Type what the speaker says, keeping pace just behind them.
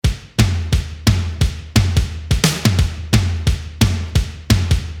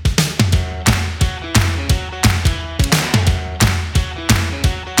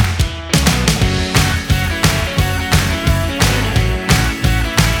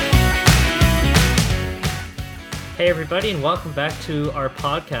Hey, everybody, and welcome back to our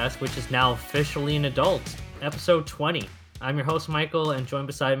podcast, which is now officially an adult, episode 20. I'm your host, Michael, and joined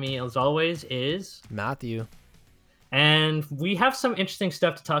beside me, as always, is Matthew. And we have some interesting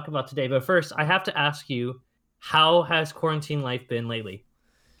stuff to talk about today. But first, I have to ask you, how has quarantine life been lately?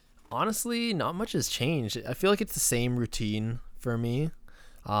 Honestly, not much has changed. I feel like it's the same routine for me.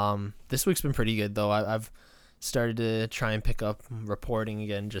 This week's been pretty good though. I've started to try and pick up reporting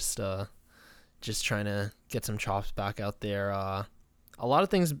again. Just trying to get some chops back out there. A lot of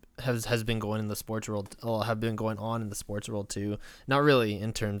things has been going in the sports world. Have been going on in the sports world too. Not really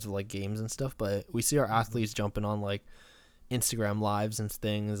in terms of like games and stuff, but we see our athletes jumping on like Instagram lives and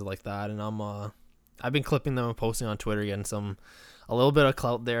things like that. And I've been clipping them and posting on Twitter, getting a little bit of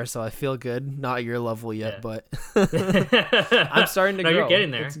clout there, so I feel good. Not at your level yet, but I'm starting to grow. You're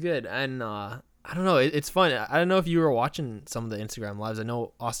getting there. It's good, and I don't know. It's fun. I don't know if you were watching some of the Instagram lives. I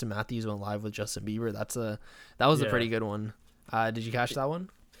know Austin Matthews went live with Justin Bieber. That was a pretty good one. Did you catch that one?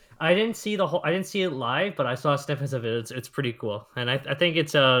 I didn't see it live, but I saw snippets of it. It's pretty cool, and I think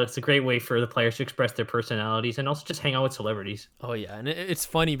it's a great way for the players to express their personalities and also just hang out with celebrities. Oh yeah, and it's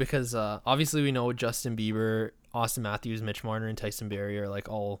funny because obviously we know Justin Bieber, Austin Matthews, Mitch Marner, and Tyson Barrie are like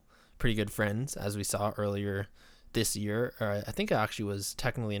all pretty good friends, as we saw earlier this year. Or I think it actually was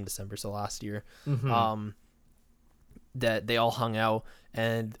technically in December, so last year. Mm-hmm. That they all hung out,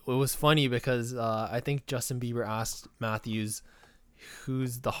 and it was funny because I think Justin Bieber asked Matthews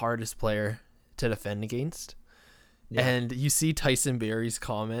who's the hardest player to defend against, and you see Tyson Barrie's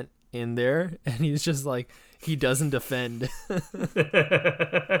comment in there, and he's just like, he doesn't defend.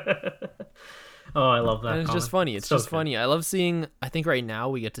 Oh, I love that. And it's comment. just funny. It's so just good. funny. I love seeing. I think right now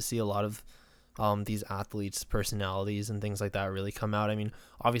we get to see a lot of these athletes' personalities and things like that really come out. I mean,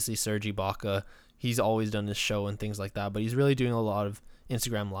 obviously Serge Ibaka, he's always done this show and things like that, but he's really doing a lot of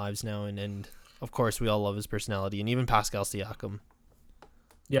Instagram lives now, and of course we all love his personality, and even Pascal Siakam.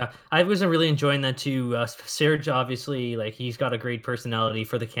 Yeah, I wasn't really enjoying that too. Serge, obviously, like he's got a great personality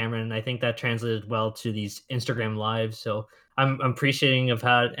for the camera, and I think that translated well to these Instagram lives. So I'm appreciating of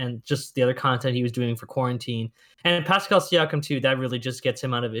how and just the other content he was doing for quarantine. And Pascal Siakam too. That really just gets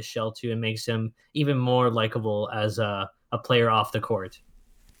him out of his shell too, and makes him even more likable as a player off the court.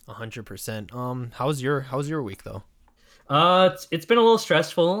 100%. How's your week though? It's been a little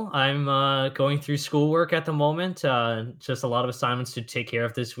stressful. I'm going through schoolwork at the moment. Just a lot of assignments to take care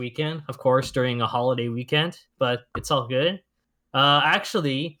of this weekend, of course, during a holiday weekend, but it's all good.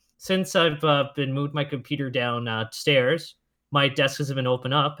 Actually, since I've been moved my computer downstairs, my desk hasn't been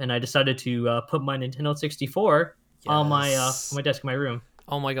open up, and I decided to put my Nintendo 64 on Yes. my desk in my room.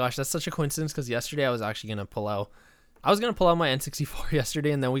 Oh my gosh, that's such a coincidence because yesterday I was actually gonna pull out. I was gonna pull out my N64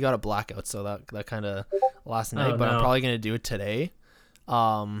 yesterday, and then we got a blackout, so that kind of last night. Oh, But I'm no. probably gonna do it today.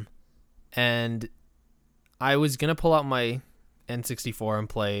 And I was gonna pull out my N64 and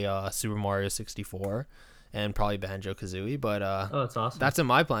play Super Mario 64, and probably Banjo Kazooie. But Oh, that's awesome. that's in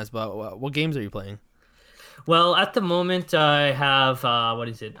my plans. But what games are you playing? Well, at the moment, I have what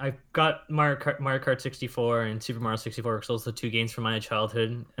is it? I've got Mario Kart 64 and Super Mario 64, because those are the two games from my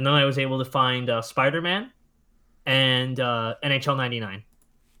childhood. And then I was able to find Spider-Man and NHL 99.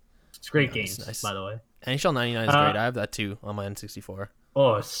 It's great Nice, games, nice. by the way. NHL 99 is Uh, great. I have that too on my N64.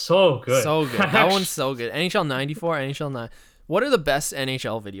 oh, it's so good. So good. That one's so good. NHL 94, NHL 9. What are the best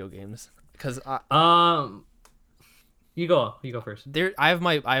NHL video games? Because You go first. I have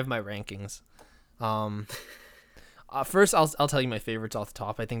my rankings. First I'll tell you my favorites off the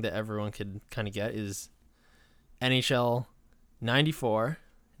top. I think that everyone could kind of get is NHL 94,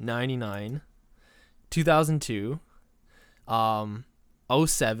 99, 2002,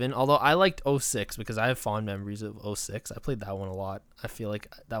 '07. Although I liked '06 because I have fond memories of '06. I played that one a lot. I feel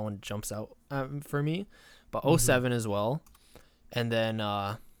like that one jumps out for me. But '07 as well. And then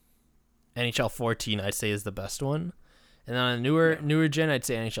NHL 14 I'd say is the best one. And then on a newer gen I'd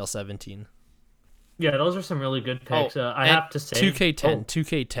say NHL 17. Yeah, those are some really good picks. I and have to say 2K10, Oh,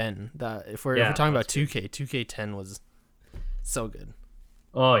 2K10. That if we're Yeah, talking about that's good. 2K10 was so good.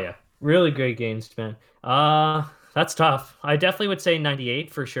 Oh yeah, really great games, man. That's tough. I definitely would say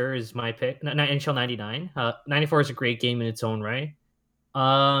 98 for sure is my pick. NHL 99. 94 is a great game in its own right.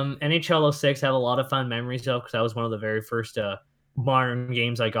 NHL 06 I have a lot of fun memories of, because that was one of the very first modern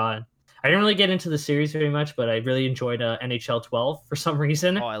games I got. I didn't really get into the series very much, but I really enjoyed NHL 12 for some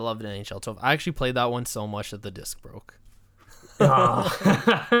reason. Oh, I loved NHL 12. I actually played that one so much that the disc broke. Ah.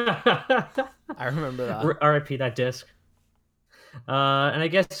 I remember that. RIP that disc. And I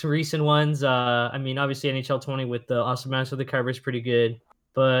guess recent ones. I mean, obviously NHL 20 with the Awesome Master of the cover is pretty good,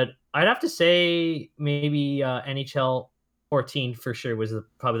 but I'd have to say maybe NHL 14 for sure was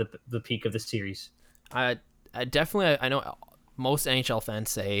probably the peak of the series. definitely, I know most NHL fans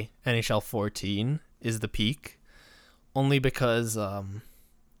say NHL 14 is the peak, only because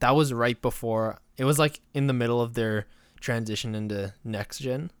that was right before, it was like in the middle of their transition into next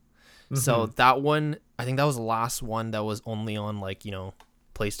gen. So that one, I think that was the last one that was only on like,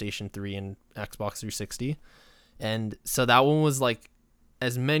 PlayStation 3 and Xbox 360. And so that one was like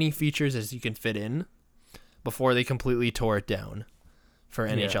as many features as you can fit in before they completely tore it down for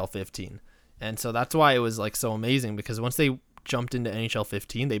NHL 15. And so that's why it was like so amazing, because once they jumped into NHL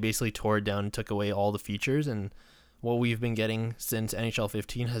 15, they basically tore it down and took away all the features. And what we've been getting since NHL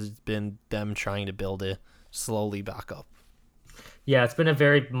 15 has been them trying to build it slowly back up. Yeah, it's been a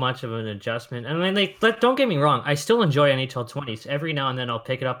very much of an adjustment. I mean, don't get me wrong. I still enjoy NHL 20s. Every now and then I'll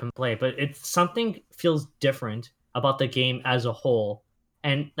pick it up and play, but it's something feels different about the game as a whole.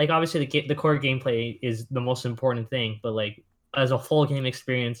 And like obviously the core gameplay is the most important thing, but like as a full game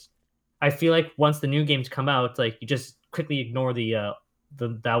experience, I feel like once the new games come out, like you just quickly ignore that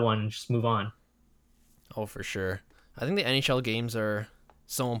one and just move on. Oh, for sure. I think the NHL games are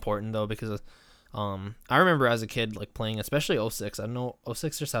so important though, because I remember as a kid like playing, especially 06. I don't know,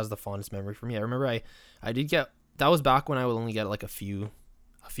 06 just has the fondest memory for me. I remember I did get, that was back when I would only get like a few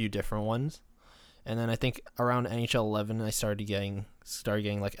different ones. And then I think around NHL 11 I started getting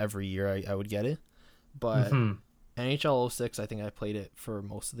like every year I would get it. But NHL 06, I think I played it for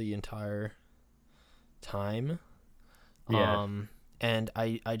most of the entire time. Yeah. And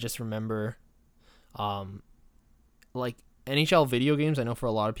I just remember like NHL video games, I know for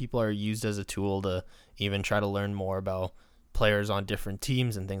a lot of people are used as a tool to even try to learn more about players on different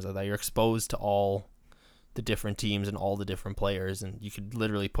teams and things like that. You're exposed to all the different teams and all the different players, and you could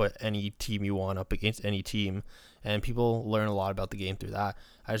literally put any team you want up against any team, and people learn a lot about the game through that.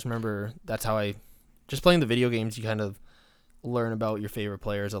 I just remember that's how just playing the video games, you kind of learn about your favorite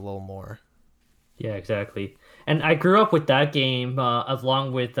players a little more. Yeah, exactly. And I grew up with that game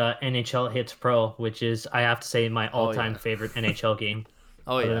along with NHL Hits Pro, which is, I have to say, my all-time favorite NHL game.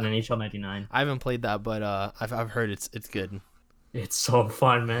 Other than NHL 99. I haven't played that, but I've heard it's good. It's so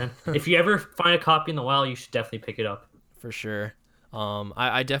fun, man. If you ever find a copy in the wild, you should definitely pick it up. For sure.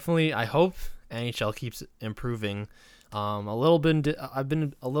 I hope NHL keeps improving. I've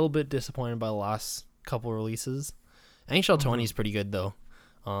been a little bit disappointed by the last couple releases. NHL 20 is pretty good though.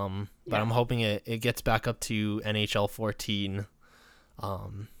 But I'm hoping it gets back up to NHL 14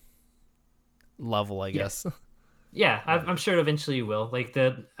 level, I guess. Yeah, I'm sure eventually you will. Like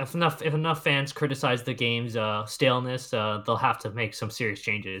if enough fans criticize the game's staleness, they'll have to make some serious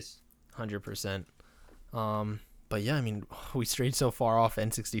changes. 100%. But yeah, I mean, we strayed so far off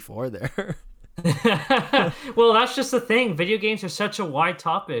N64 there. Well, that's just the thing. Video games are such a wide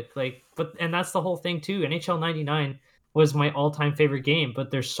topic. And that's the whole thing too. NHL 99 was my all-time favorite game,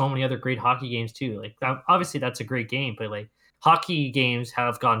 but there's so many other great hockey games too. Like obviously that's a great game, but like hockey games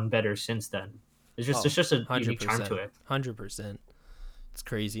have gotten better since then. It's just a unique charm to it. 100%. It's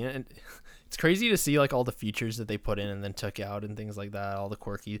crazy. And it's crazy to see like all the features that they put in and then took out and things like that, all the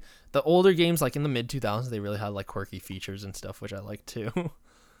quirky. The older games like in the mid 2000s, they really had like quirky features and stuff, which I like too.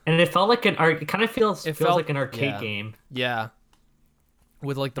 And it felt like it kind of feels like an arcade game. Yeah.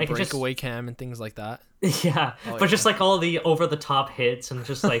 With like the breakaway cam and things like that. Yeah. But just like all the over the top hits and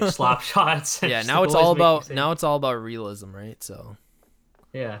just like slap shots. Yeah, now it's all about realism, right? So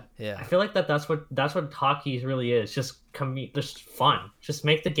Yeah. I feel like that's what hockey really is. Just fun. Just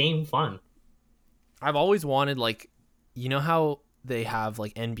make the game fun. I've always wanted, like, you know how they have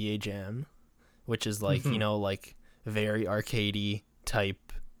like NBA Jam, which is like, like very arcadey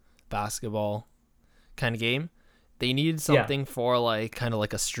type basketball kind of game. They needed something for like kind of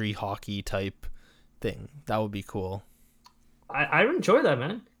like a street hockey type thing. That would be cool. I enjoy that,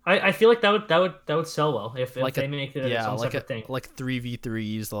 man. I feel like that would sell well if they make it some separate thing. Like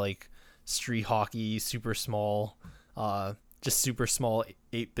 3v3s, like street hockey, super small, just super small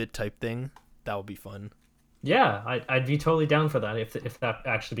 8-bit type thing. That would be fun. Yeah, I'd be totally down for that if that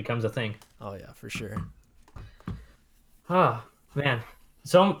actually becomes a thing. Oh yeah, for sure. Ah, man.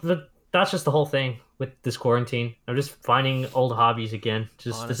 So that's just the whole thing with this quarantine. I'm just finding old hobbies again.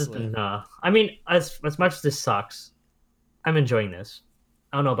 Honestly. This has been I mean, as much as this sucks, I'm enjoying this.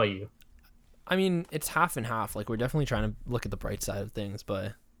 I don't know about you. I mean, it's half and half. Like, we're definitely trying to look at the bright side of things,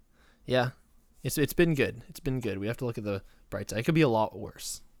 but yeah, it's been good. It's been good. We have to look at the bright side. It could be a lot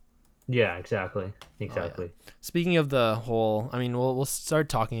worse. Yeah, exactly. Oh, yeah. Speaking of the whole, I mean, we'll start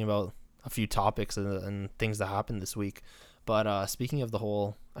talking about a few topics and things that happened this week. But speaking of the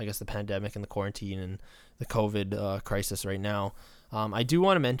whole, I guess, the pandemic and the quarantine and the COVID crisis right now, I do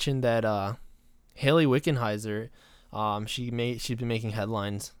want to mention that Hayley Wickenheiser, she's been making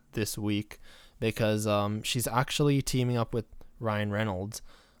headlines this week because she's actually teaming up with Ryan Reynolds,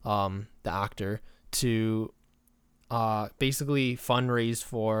 the actor, to basically fundraise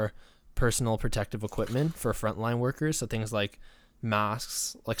for personal protective equipment for frontline workers. So things like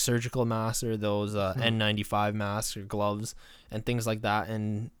masks, like surgical masks, or those N95 masks or gloves and things like that.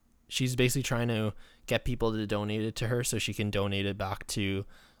 And she's basically trying to get people to donate it to her so she can donate it back to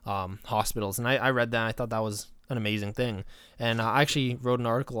hospitals. And I read that. I thought that was an amazing thing. And I actually wrote an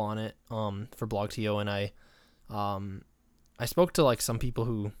article on it for BlogTO, and I spoke to like some people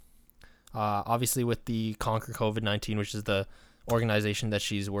who obviously with the Conquer COVID-19, which is the organization that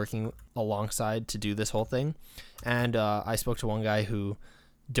she's working alongside to do this whole thing. And I spoke to one guy who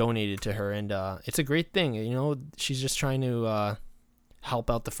donated to her, and it's a great thing. You know, she's just trying to help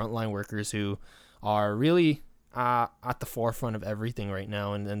out the frontline workers who are really at the forefront of everything right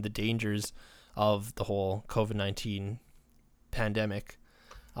now, and the dangers of the whole COVID-19 pandemic.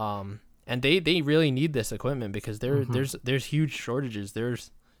 And they really need this equipment because there's huge shortages.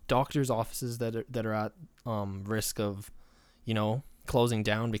 There's doctors' offices that are at risk of, you know, closing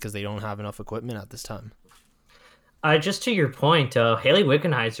down because they don't have enough equipment at this time. Just to your point, Haley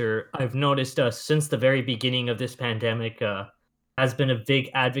Wickenheiser, I've noticed since the very beginning of this pandemic, has been a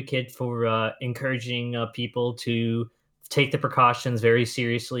big advocate for encouraging people to take the precautions very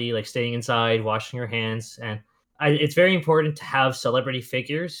seriously, like staying inside, washing your hands. And it's very important to have celebrity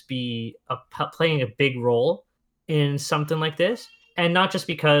figures be playing a big role in something like this. And not just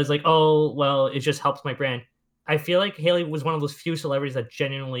because, like, oh, well, it just helps my brand. I feel like Haley was one of those few celebrities that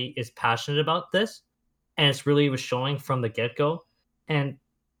genuinely is passionate about this, and it's really was showing from the get go. And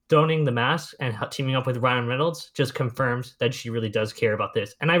donating the mask and teaming up with Ryan Reynolds just confirms that she really does care about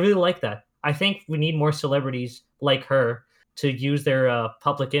this, and I really like that. I think we need more celebrities like her to use their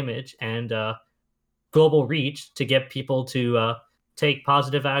public image and global reach to get people to take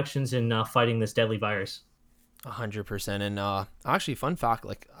positive actions in fighting this deadly virus. 100%. And actually, fun fact,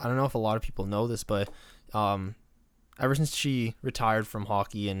 like, I don't know if a lot of people know this, but ever since she retired from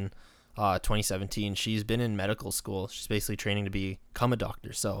hockey in 2017, she's been in medical school. She's basically training to become a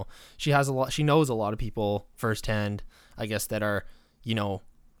doctor. So she knows a lot of people firsthand, I guess, that are, you know,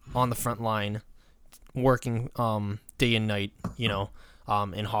 on the front line working day and night, you know,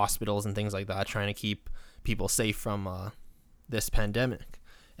 in hospitals and things like that, trying to keep people safe from this pandemic.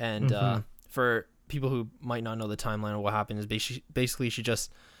 And for people who might not know the timeline of what happened, is basically she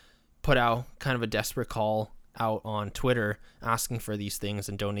just put out kind of a desperate call out on Twitter asking for these things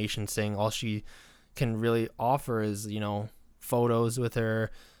and donations, saying all she can really offer is, you know, photos with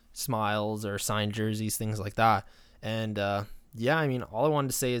her, smiles or signed jerseys, things like that. And yeah, I mean, all I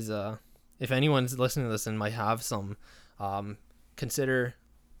wanted to say is if anyone's listening to this and might have some, consider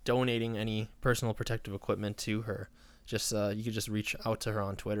donating any personal protective equipment to her. Just you could just reach out to her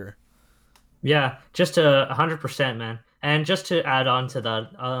on Twitter. Yeah, just 100%, man. And just to add on to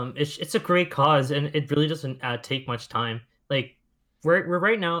that, it's a great cause, and it really doesn't take much time. Like we're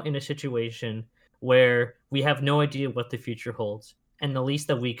right now in a situation where we have no idea what the future holds, and the least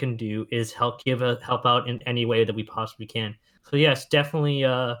that we can do is help out in any way that we possibly can. So yes, definitely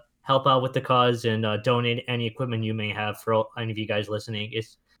help out with the cause and donate any equipment you may have for any of you guys listening.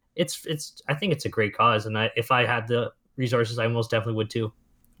 It's I think it's a great cause, and if I had the resources, I most definitely would too.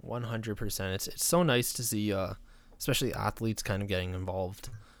 100%. It's so nice to see, especially athletes kind of getting involved,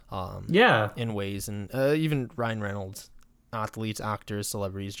 Yeah, in ways, and even Ryan Reynolds, athletes, actors,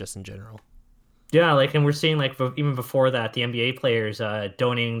 celebrities, just in general. yeah, like, and we're seeing like even before that, the NBA players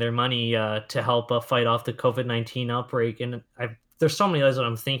donating their money to help fight off the COVID-19 outbreak, and there's so many others that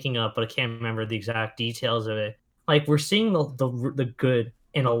I'm thinking of, but I can't remember the exact details of it. Like we're seeing the good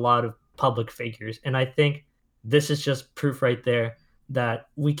in a lot of public figures, and I think this is just proof right there that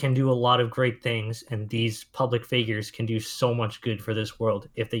we can do a lot of great things, and these public figures can do so much good for this world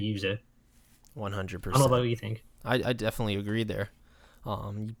if they use it. I don't know about 100%. what you think. I definitely agree there.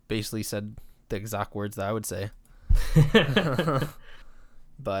 You basically said the exact words that I would say.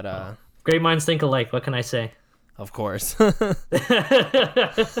 But Great minds think alike. What can I say? of course.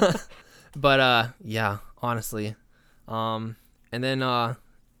 But yeah, honestly. And then on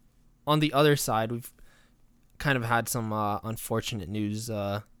the other side, we've kind of had some unfortunate news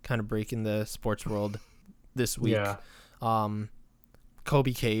kind of break in the sports world this week. Yeah.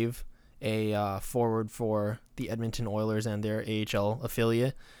 Kobe Cave, a forward for the Edmonton Oilers and their AHL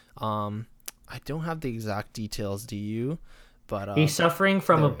affiliate. I don't have the exact details, do you? But He's suffering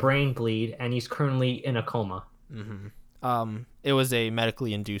from a brain bleed, and he's currently in a coma. it was a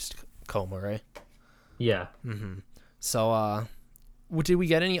medically induced coma, right? Yeah. So did we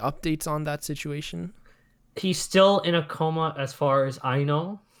get any updates on that situation? He's still in a coma as far as I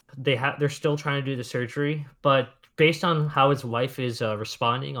know. they're still trying to do the surgery, but based on how his wife is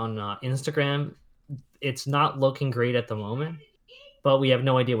responding on Instagram, it's not looking great at the moment. But we have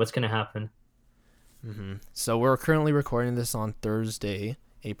no idea what's going to happen. So we're currently recording this on Thursday,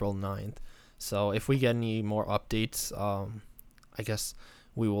 April 9th. So if we get any more updates, I guess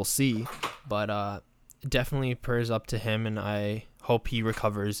we will see. But definitely prayers up to him, and I hope he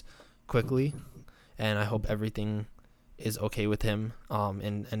recovers quickly, and I hope everything is okay with him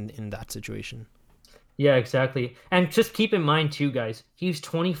in that situation. Yeah, exactly. And just keep in mind too, guys, he's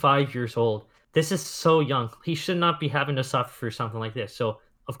 25 years old. This is so young. He should not be having to suffer for something like this. So,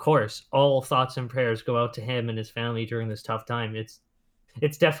 of course, all thoughts and prayers go out to him and his family during this tough time. It's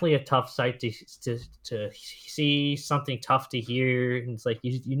definitely a tough sight to see, something tough to hear. And it's like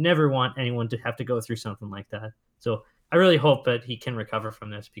you never want anyone to have to go through something like that. So, I really hope that he can recover from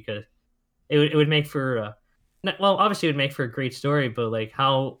this because it would make for well, obviously it would make for a great story, but like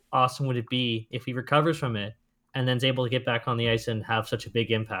how awesome would it be if he recovers from it and then's able to get back on the ice and have such a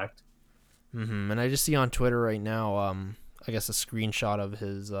big impact? And I just see on Twitter right now, I guess a screenshot of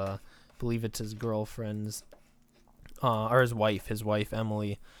his, believe it's his girlfriend's, or his wife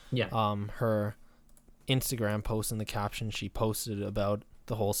Emily, Yeah. her Instagram post in the caption she posted about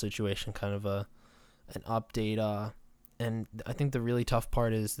the whole situation, kind of an update. And I think the really tough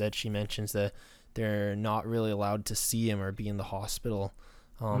part is that she mentions that they're not really allowed to see him or be in the hospital,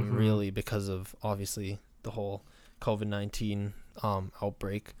 really, because of obviously the whole COVID-19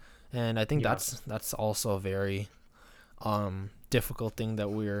 outbreak. And I think Yeah. that's also a very difficult thing that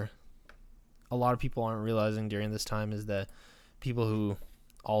a lot of people aren't realizing during this time, is that people who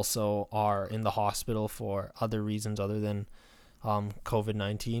also are in the hospital for other reasons other than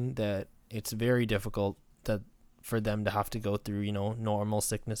COVID-19, that it's very difficult that for them to have to go through, normal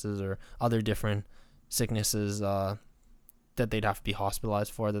sicknesses or other different sicknesses that they'd have to be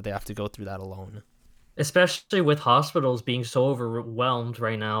hospitalized for, that they have to go through that alone. Especially with hospitals being so overwhelmed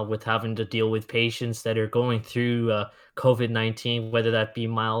right now with having to deal with patients that are going through COVID-19, whether that be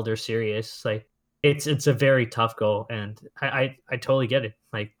mild or serious. Like it's a very tough go, and I totally get it.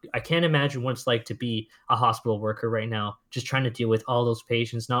 Like I can't imagine what it's like to be a hospital worker right now, just trying to deal with all those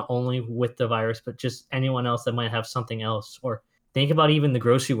patients, not only with the virus, but just anyone else that might have something else. Or think about even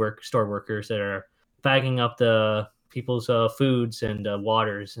the store workers that are bagging up the people's foods and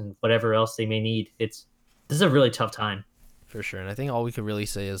waters and whatever else they may need. This is a really tough time. For sure. And I think all we could really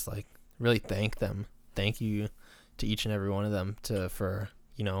say is like really thank them. Thank you to each and every one of them for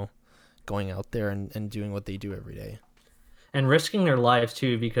going out there and doing what they do every day. And risking their lives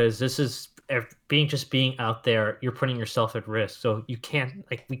too, because this is being out there, you're putting yourself at risk. So we can't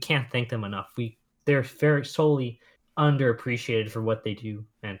thank them enough. They're very solely underappreciated for what they do,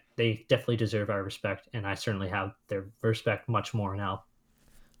 and they definitely deserve our respect. And I certainly have their respect much more now.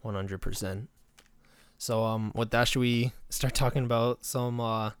 100%. So with that, should we start talking about some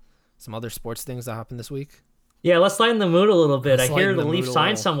other sports things that happened this week? Yeah, let's lighten the mood a little bit. Let's I hear lighten the the Leafs mood a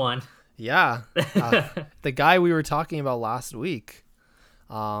signed little. someone. Yeah, the guy we were talking about last week.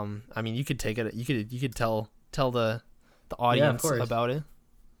 I mean, you could take it. You could tell the audience about it.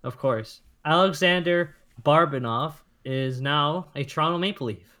 Of course. Alexander Barabanov is now a Toronto Maple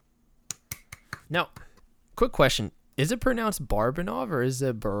Leaf. Now, quick question. Is it pronounced Barabanov or is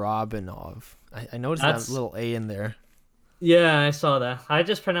it Barabanov? I noticed that little A in there. Yeah, I saw that. I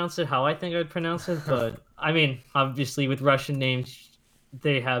just pronounced it how I think I'd pronounce it, but I mean, obviously with Russian names,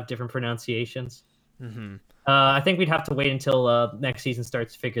 they have different pronunciations. I think we'd have to wait until next season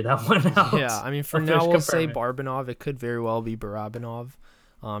starts to figure that one out. Yeah, I mean, for now we'll say Barabanov. It could very well be Barabanov,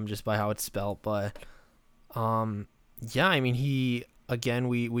 just by how it's spelled. But, yeah, I mean,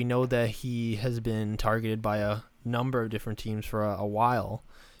 we know that he has been targeted by a number of different teams for a while.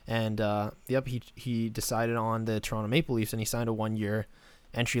 And, he decided on the Toronto Maple Leafs, and he signed a 1-year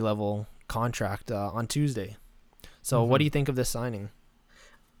entry-level contract on Tuesday. So what do you think of this signing?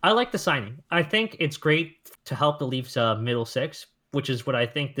 I like the signing. I think it's great to help the Leafs middle six, which is what I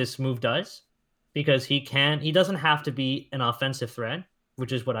think this move does, because he doesn't have to be an offensive threat,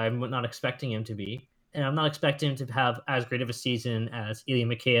 which is what I'm not expecting him to be. And I'm not expecting him to have as great of a season as Ilya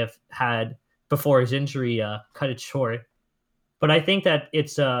Mikheyev had before his injury cut it short. But I think that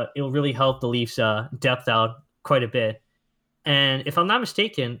it'll really help the Leafs depth out quite a bit. And if I'm not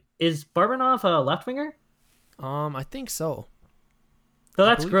mistaken, is Barabanov a left winger? I think so. So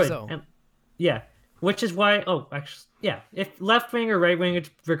that's good. So. And, yeah, which is why. Oh, actually, yeah. If left wing or right wing,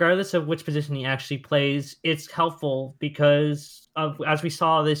 regardless of which position he actually plays, it's helpful because as we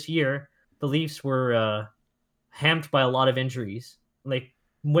saw this year, the Leafs were hampered by a lot of injuries, like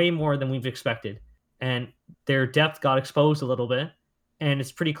way more than we've expected, and their depth got exposed a little bit. and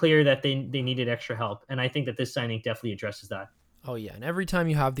it's pretty clear that they needed extra help. And I think that this signing definitely addresses that. Oh yeah, and every time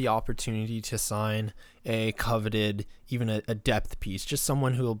you have the opportunity to sign a coveted, even a depth piece, just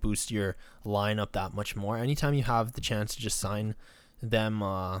someone who will boost your lineup that much more. Anytime you have the chance to just sign them,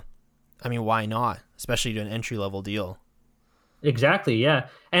 I mean, why not? Especially to an entry level deal. Exactly, yeah.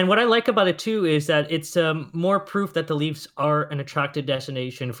 And what I like about it too is that it's more proof that the Leafs are an attractive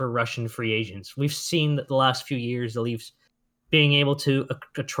destination for Russian free agents. We've seen that the last few years the Leafs being able to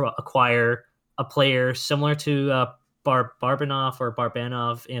acquire a player similar to Barbanov or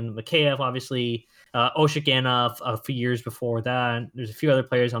Barbanov and Mikheyev, obviously, Oshiganov a few years before that. There's a few other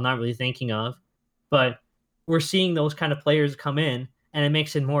players I'm not really thinking of, but we're seeing those kind of players come in, and it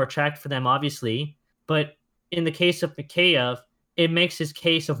makes it more attractive for them, obviously. But in the case of Mikheyev, it makes his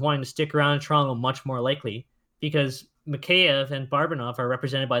case of wanting to stick around in Toronto much more likely because Mikheyev and Barbanov are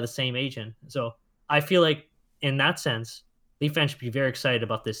represented by the same agent. So I feel like, in that sense, Leaf fans should be very excited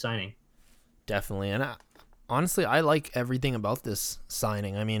about this signing. Definitely. And honestly, I like everything about this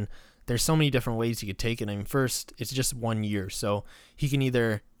signing. I mean, there's so many different ways you could take it. I mean, first, it's just 1 year. So he can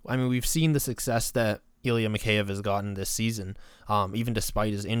either, I mean, we've seen the success that Ilya Mikheyev has gotten this season, even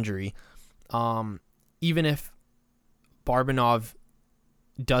despite his injury. Even if Barbanov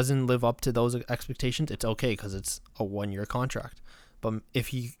doesn't live up to those expectations, it's okay because it's a 1 year contract. But if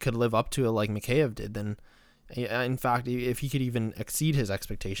he could live up to it like Mikheyev did, then in fact, if he could even exceed his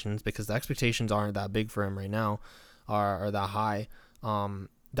expectations, because the expectations aren't that big for him right now, are that high,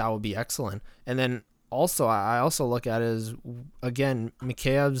 that would be excellent. And then also, I also look at it as, again,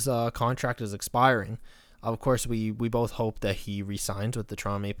 Mikheyev's contract is expiring. Of course, we both hope that he resigns with the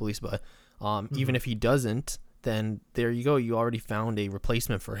Toronto Maple Leafs, but even if he doesn't, then there you go. You already found a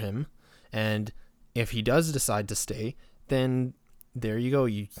replacement for him. And if he does decide to stay, then there you go.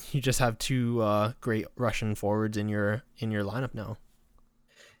 You just have two great Russian forwards in your lineup now.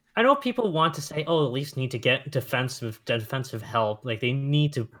 I know people want to say, "Oh, the Leafs need to get defensive help. Like they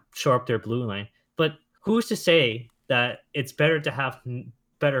need to shore up their blue line." But who's to say that it's better to have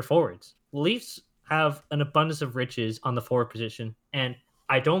better forwards? The Leafs have an abundance of riches on the forward position, and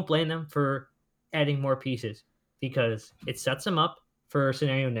I don't blame them for adding more pieces because it sets them up for a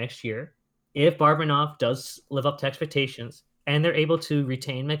scenario next year. If Barbanov does live up to expectations and they're able to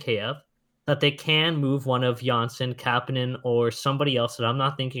retain Mikheyev, that they can move one of Janssen, Kapanen, or somebody else that I'm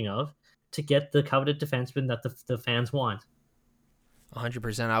not thinking of to get the coveted defenseman that the fans want.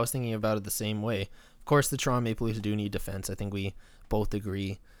 100%. I was thinking about it the same way. Of course, the Toronto Maple Leafs do need defense. I think we both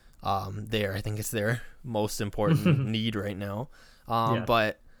agree there. I think it's their most important need right now. Yeah.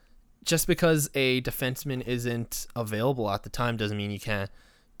 But just because a defenseman isn't available at the time doesn't mean you can't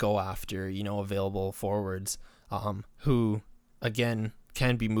go after, available forwards who, again,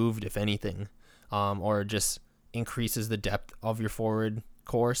 can be moved if anything, or just increases the depth of your forward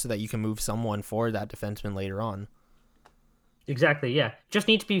core so that you can move someone for that defenseman later on. Exactly. Yeah. Just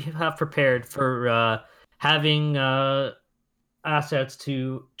need to be prepared for having assets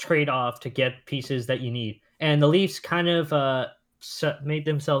to trade off to get pieces that you need. And the Leafs kind of made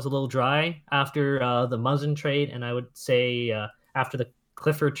themselves a little dry after the Muzzin trade, and I would say after the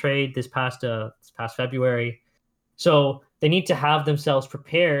Clifford trade this past February. So they need to have themselves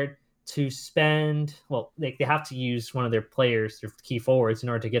prepared to spend. Well, they have to use one of their players, their key forwards, in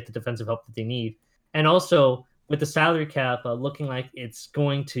order to get the defensive help that they need. And also, with the salary cap looking like it's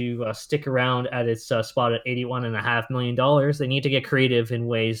going to stick around at its spot at $81.5 million, they need to get creative in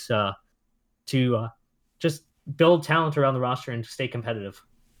ways to just build talent around the roster and stay competitive.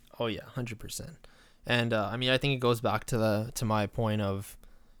 Oh yeah, 100%. And I mean, I think it goes back to my point of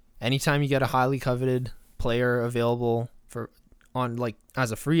anytime you get a highly coveted player available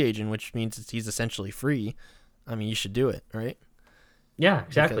as a free agent, which means he's essentially free. I mean, you should do it, right? Yeah,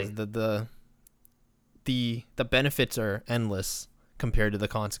 exactly. Because the benefits are endless compared to the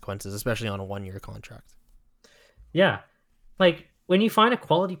consequences, especially on a 1 year contract. Yeah. Like when you find a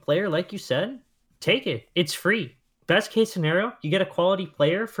quality player, like you said, take it. It's free. Best case scenario, you get a quality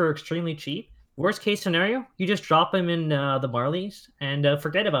player for extremely cheap. Worst case scenario, you just drop him in the Marlies and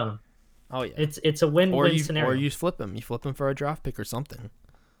forget about him. Oh yeah, it's a win-win scenario. Or you flip him. You flip him for a draft pick or something.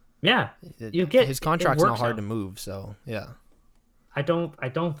 Yeah, his contract's not hard to move. So yeah, I don't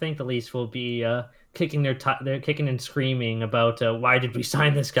think the Leafs will be kicking they're kicking and screaming about why did we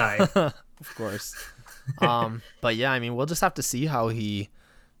sign this guy. Of course. But yeah, I mean, we'll just have to see how he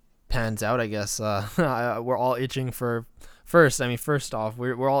pans out, I guess. We're all itching for first off,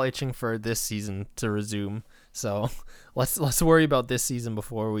 we're all itching for this season to resume. So let's worry about this season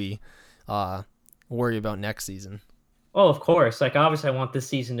before we worry about next season. Oh, of course. Like obviously, I want this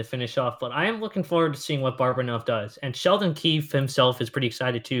season to finish off, but I am looking forward to seeing what Barbanov does. And Sheldon Keefe himself is pretty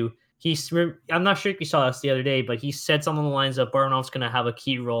excited too. I'm not sure if you saw this the other day, but he said something along the lines of Barbanov's going to have a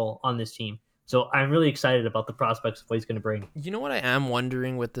key role on this team. So I'm really excited about the prospects of what he's going to bring. You know what I am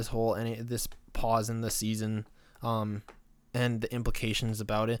wondering with this whole this pause in the season, and the implications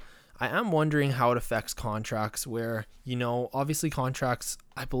about it. I am wondering how it affects contracts. Where obviously contracts,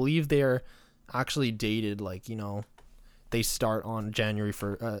 I believe they're actually dated. Like they start on July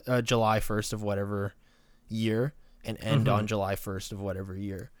 1st of whatever year and end on July 1st of whatever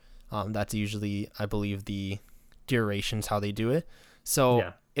year. That's usually, I believe, the durations how they do it. So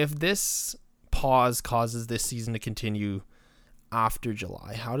Yeah. if this pause causes this season to continue after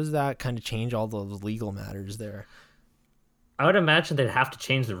July, how does that kind of change all those legal matters there? I would imagine they'd have to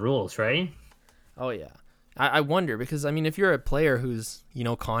change the rules, right? Oh yeah. I wonder because I mean if you're a player whose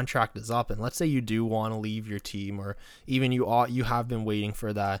contract is up and let's say you do want to leave your team or even you have been waiting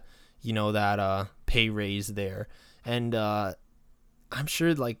for that that pay raise there and I'm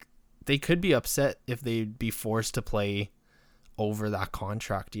sure like they could be upset if they'd be forced to play over that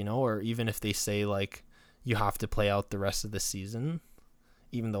contract, or even if they say like you have to play out the rest of the season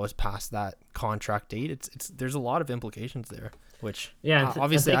even though it's past that contract date. It's there's a lot of implications there, which Yeah,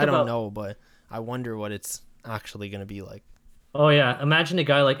 obviously and I think don't about. know, but I wonder what it's actually going to be like. Oh yeah, imagine a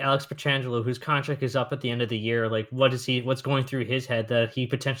guy like Alex Petrangelo whose contract is up at the end of the year. Like, what's going through his head that he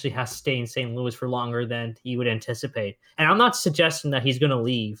potentially has to stay in St. Louis for longer than he would anticipate? And I'm not suggesting that he's going to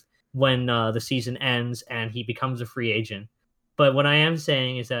leave when the season ends and he becomes a free agent. But what I am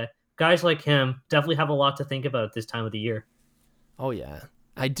saying is that guys like him definitely have a lot to think about at this time of the year. Oh yeah.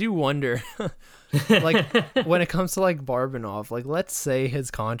 I do wonder like when it comes to like Barbanov, like let's say his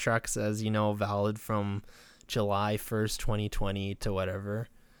contract says, valid from July 1st, 2020 to whatever.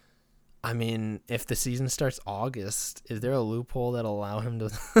 I mean, if the season starts August, is there a loophole that'll allow him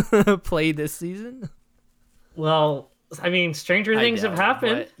to play this season? Well, I mean, stranger I things have doubt it,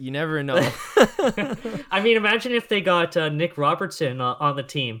 happened. but you never know. I mean, imagine if they got Nick Robertson on the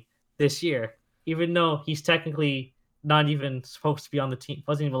team this year, even though he's technically not even supposed to be on the team,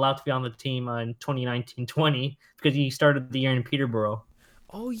 wasn't even allowed to be on the team in 2019-20 because he started the year in Peterborough.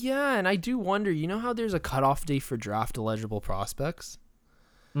 Oh yeah, and I do wonder, how there's a cutoff date for draft eligible prospects?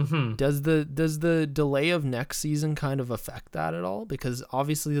 Hmm. Does the delay of next season kind of affect that at all? Because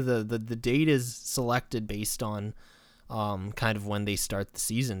obviously the date is selected based on kind of when they start the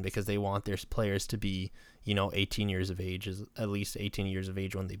season because they want their players to be 18 years of age, is at least 18 years of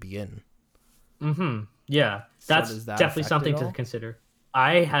age when they begin. Hmm. Yeah, So that's does that definitely affect it something to all? consider.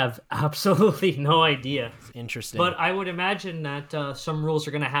 I have absolutely no idea. It's interesting. But I would imagine that some rules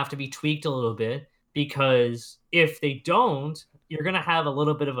are going to have to be tweaked a little bit because if they don't, you're going to have a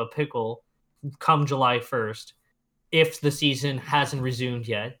little bit of a pickle come July 1st if the season hasn't resumed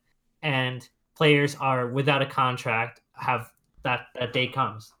yet and players are without a contract have that day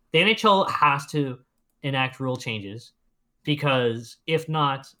comes. The NHL has to enact rule changes because if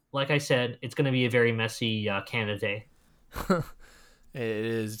not, like I said, it's going to be a very messy Canada Day. It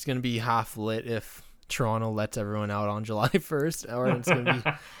is. It's gonna be half lit if Toronto lets everyone out on July 1st, or it's gonna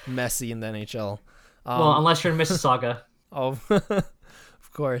be messy in the NHL. Well, Um, unless you're in Mississauga. oh,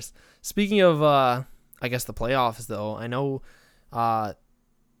 of course. Speaking of, I guess the playoffs though, I know.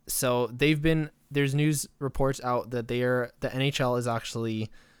 So there's news reports out that the NHL is actually,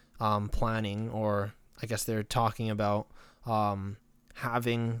 planning, or I guess they're talking about,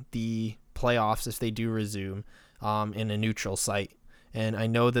 having the playoffs if they do resume, in a neutral site. And I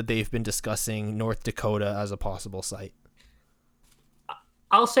know that they've been discussing North Dakota as a possible site.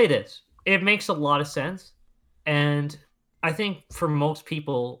 I'll say this. It makes a lot of sense. And I think for most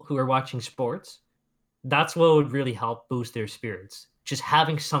people who are watching sports, that's what would really help boost their spirits. Just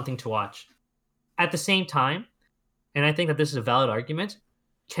having something to watch. At the same time, and I think that this is a valid argument,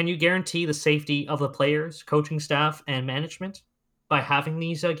 can you guarantee the safety of the players, coaching staff, and management by having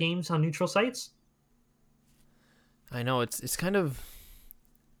these games on neutral sites? I know it's kind of,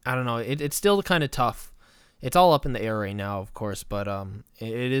 I don't know. It's still kind of tough. It's all up in the air right now, of course, but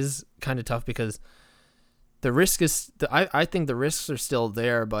it is kind of tough because the risk is. I think the risks are still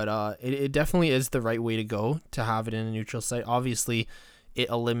there, but it definitely is the right way to go to have it in a neutral site. Obviously, it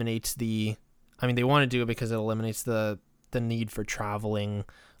eliminates the. I mean, they want to do it because it eliminates the need for traveling,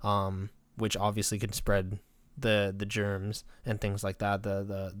 which obviously can spread the germs and things like that.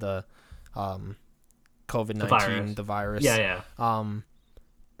 The COVID-19, the virus. Yeah, yeah.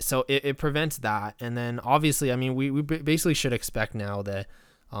 So it prevents that, and then obviously, I mean, we basically should expect now that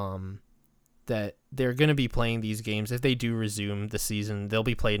that they're going to be playing these games if they do resume the season. They'll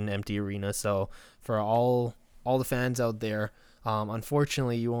be played in an empty arena. So for all all the fans out there,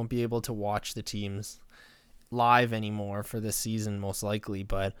 unfortunately, you won't be able to watch the teams live anymore for this season, most likely.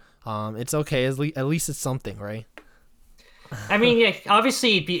 But it's okay. At least it's something, right? I mean, yeah,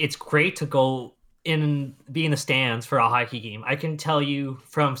 obviously it's great to go be in the stands for a hockey game. I can tell you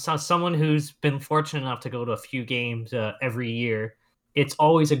from someone who's been fortunate enough to go to a few games every year, it's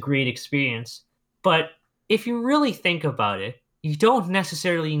always a great experience. But if you really think about it, you don't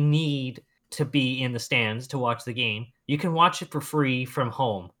necessarily need to be in the stands to watch the game. You can watch it for free from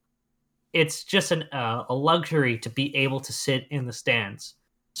home. It's just a luxury to be able to sit in the stands.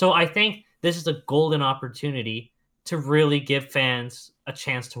 So I think this is a golden opportunity to really give fans a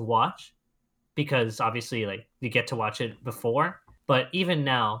chance to watch, because obviously like you get to watch it before, but even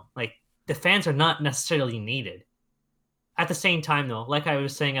now, like, the fans are not necessarily needed. At the same time though, like I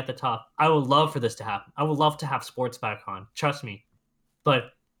was saying at the top, I would love for this to happen. I would love to have sports back on, trust me.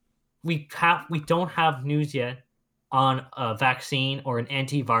 But we don't have news yet on a vaccine or an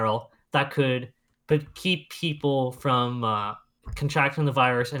antiviral that could but keep people from contracting the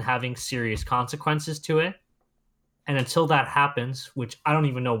virus and having serious consequences to it. And until that happens, which I don't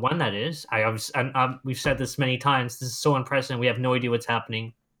even know when that is, we've said this many times. This is so unprecedented. We have no idea what's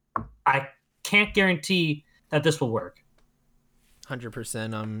happening. I can't guarantee that this will work.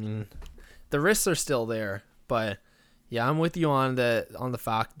 100%. I mean, the risks are still there, but yeah, I'm with you on the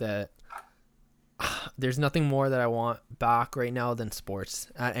fact that there's nothing more that I want back right now than sports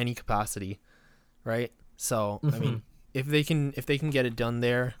at any capacity, right? So I mean, if they can get it done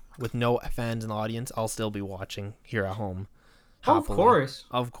there with no fans in the audience, I'll still be watching here at home. Happily.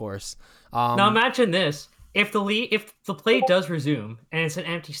 Of course. Now imagine this: if the play does resume and it's an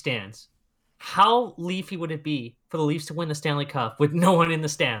empty stands, how leafy would it be for the Leafs to win the Stanley Cup with no one in the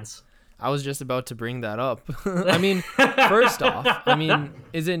stands? I was just about to bring that up. I mean, first off, I mean,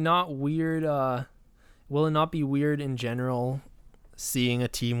 is it not weird? Will it not be weird in general seeing a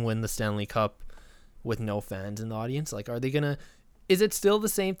team win the Stanley Cup with no fans in the audience? Like, are they gonna? Is it still the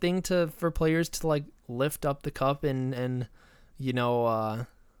same thing for players to like lift up the cup and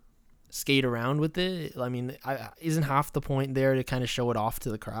skate around with it? I mean, isn't half the point there to kind of show it off to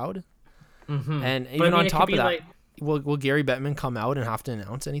the crowd? Mm-hmm. And even on top of that, will Gary Bettman come out and have to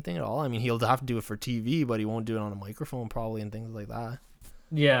announce anything at all? I mean, he'll have to do it for TV, but he won't do it on a microphone probably and things like that.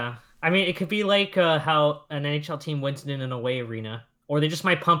 Yeah. I mean, it could be like how an NHL team wins it in an away arena, or they just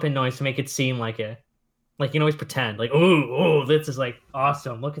might pump in noise to make it seem like it. Like, you can always pretend, like, oh, this is like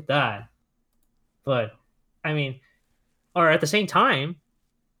awesome. Look at that. But I mean, or at the same time,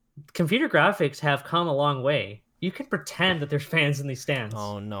 computer graphics have come a long way. You can pretend that there's fans in these stands.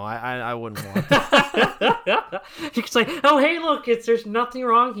 Oh no, I wouldn't want that. You can say, oh hey, look, there's nothing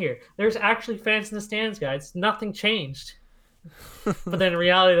wrong here. There's actually fans in the stands, guys. Nothing changed. But then in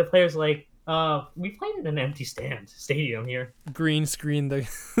reality, the players are like, we played in an empty stadium here. Green screen the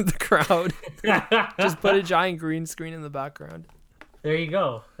crowd. Just put a giant green screen in the background. There you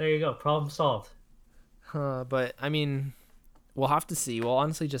go. Problem solved. But I mean, we'll have to see. We'll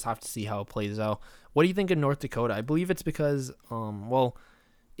honestly just have to see how it plays out. What do you think of North Dakota? I believe it's because how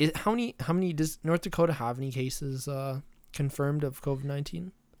many does North Dakota have any cases confirmed of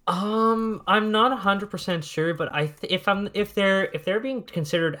COVID-19? I'm not 100% sure, but if they're being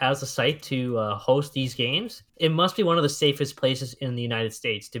considered as a site to host these games, it must be one of the safest places in the United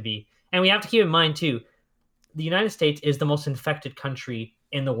States to be. And we have to keep in mind too, the United States is the most infected country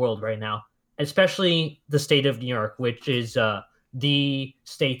in the world right now, especially the state of New York, which is the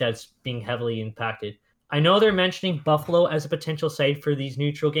state that's being heavily impacted. I know they're mentioning Buffalo as a potential site for these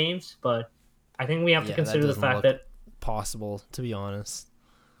neutral games, but I think we have to consider the fact that possible, to be honest.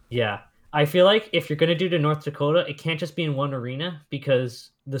 Yeah. I feel like if you're going to do to North Dakota, it can't just be in one arena,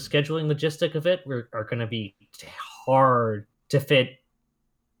 because the scheduling logistic of it are going to be hard to fit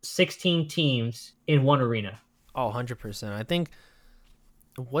 16 teams in one arena. Oh, 100%. I think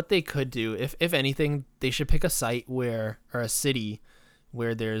what they could do, if anything, they should pick a site or a city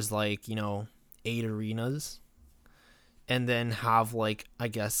where there's 8 arenas, and then have I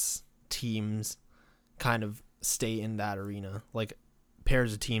guess teams kind of stay in that arena. Like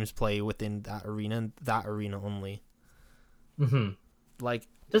pairs of teams play within that arena and that arena only. Mm-hmm.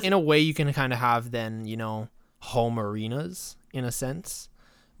 In a way you can kind of have then, home arenas in a sense,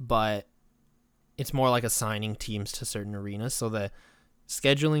 but it's more like assigning teams to certain arenas so that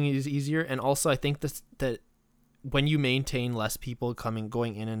scheduling is easier. And also I think that when you maintain less people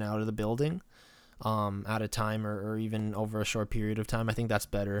going in and out of the building at a time or even over a short period of time, I think that's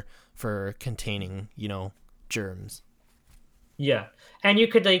better for containing, germs. Yeah. And you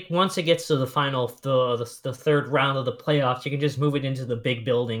could like once it gets to the final the third round of the playoffs, you can just move it into the big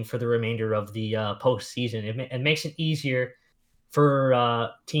building for the remainder of the postseason. It makes it easier for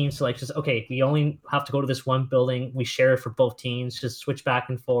teams to like just okay, we only have to go to this one building. We share it for both teams. Just switch back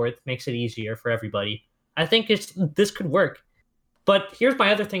and forth. Makes it easier for everybody. I think this could work. But here's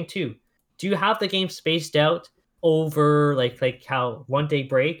my other thing too. Do you have the game spaced out over like how one day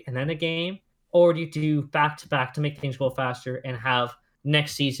break and then a game, or do you do back to back to make things go faster and have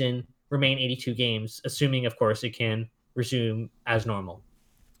next season remain 82 games, assuming of course it can resume as normal?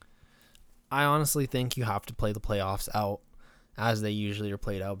 I honestly think you have to play the playoffs out as they usually are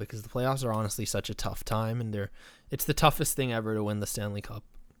played out, because the playoffs are honestly such a tough time, and it's the toughest thing ever to win the Stanley Cup.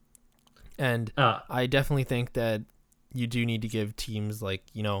 And I definitely think that you do need to give teams like,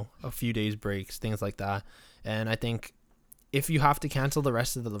 a few days breaks, things like that. And I think if you have to cancel the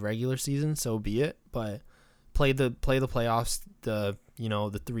rest of the regular season, so be it, but play the playoffs, the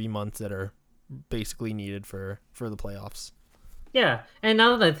 3 months that are basically needed for the playoffs. Yeah, and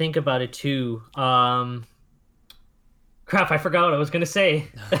now that I think about it too, crap, I forgot what I was gonna say.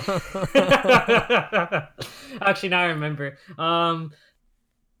 Actually, now I remember.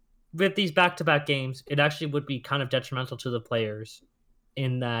 With these back-to-back games, it actually would be kind of detrimental to the players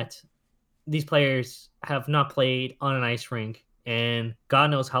in that these players have not played on an ice rink and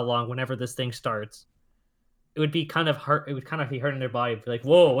God knows how long whenever this thing starts. It would be kind of hurt. It would kind of be hurting their body. Be like,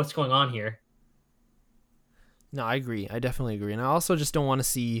 whoa, what's going on here? No, I agree. I definitely agree. And I also just don't want to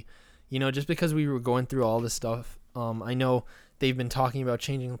see, just because we were going through all this stuff, I know they've been talking about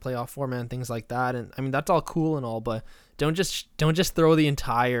changing the playoff format and things like that. And I mean, that's all cool and all, but don't just throw the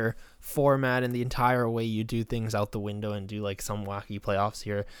entire format and the entire way you do things out the window and do like some wacky playoffs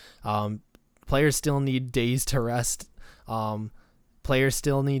here. Players still need days to rest. Players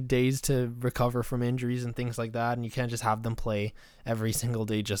still need days to recover from injuries and things like that. And you can't just have them play every single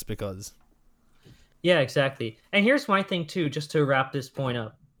day just because. Yeah, exactly. And here's my thing too, just to wrap this point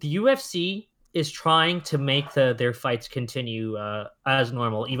up. The UFC is trying to make their fights continue as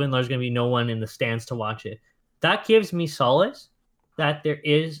normal, even though there's going to be no one in the stands to watch it. That gives me solace that there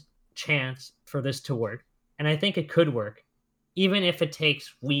is chance for this to work, and I think it could work, even if it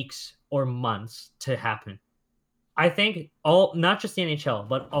takes weeks or months to happen. I think all, not just the NHL,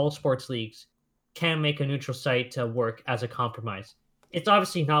 but all sports leagues can make a neutral site to work as a compromise. It's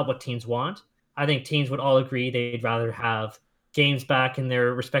obviously not what teams want. I think teams would all agree they'd rather have games back in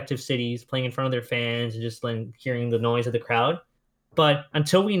their respective cities, playing in front of their fans and just hearing the noise of the crowd. But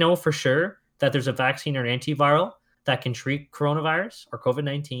until we know for sure that there's a vaccine or an antiviral that can treat coronavirus or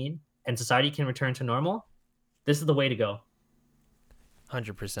COVID-19 and society can return to normal, this is the way to go.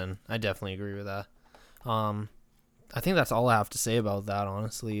 100%. I definitely agree with that. I think that's all I have to say about that,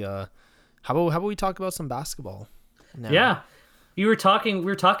 honestly. How about we talk about some basketball now? Yeah. We were talking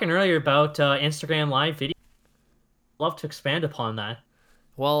earlier about Instagram live video. Love to expand upon that.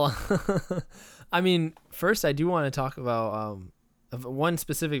 Well, I mean, first I do want to talk about one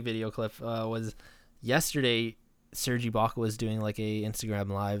specific video clip. Was yesterday Serge Ibaka was doing like a Instagram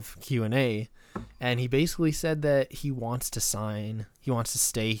live Q&A, and he basically said that he wants to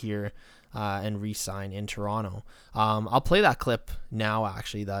stay here and re-sign in Toronto. I'll play that clip now,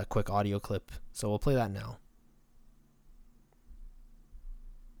 actually, that quick audio clip. So we'll play that now.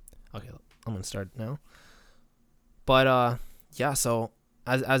 Okay, I'm gonna start now. But yeah, so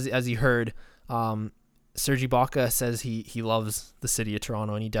as you heard, Serge Ibaka says he loves the city of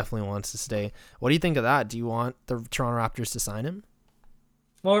Toronto and he definitely wants to stay. What do you think of that? Do you want the Toronto Raptors to sign him?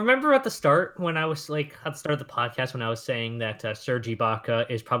 Well, remember at the start when I was like at the start of the podcast when I was saying that Serge Ibaka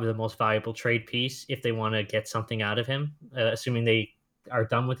is probably the most valuable trade piece if they want to get something out of him, assuming they are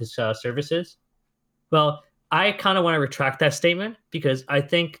done with his services. Well, I kind of want to retract that statement because I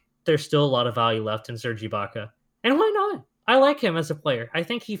think there's still a lot of value left in Serge Ibaka. And why not? I like him as a player. I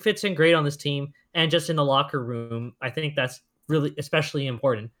think he fits in great on this team and just in the locker room. I think that's really especially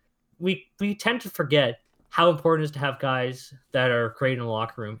important. We tend to forget how important it is to have guys that are great in the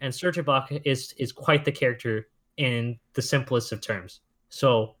locker room. And Serge Ibaka is quite the character in the simplest of terms.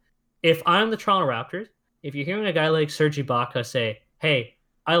 So if I'm the Toronto Raptors, if you're hearing a guy like Serge Ibaka say, hey,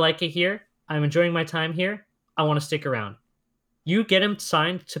 I like it here, I'm enjoying my time here, I want to stick around, you get him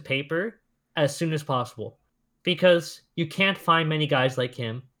signed to paper as soon as possible, because you can't find many guys like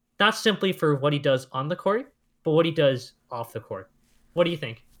him, not simply for what he does on the court, but what he does off the court. What do you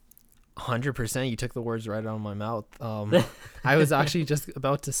think? 100%. You took the words right out of my mouth. I was actually just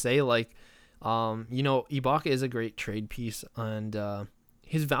about to say, like, Ibaka is a great trade piece, and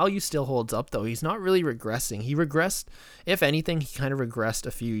his value still holds up, though. He's not really regressing. He regressed, if anything, he kind of regressed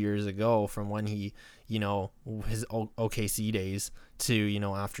a few years ago from when he, his OKC days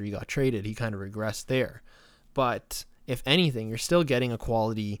to, after he got traded. He kind of regressed there. But if anything, you're still getting a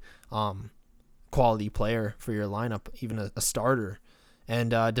quality player for your lineup, even a starter.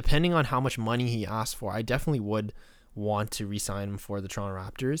 And depending on how much money he asked for, I definitely would want to re-sign him for the Toronto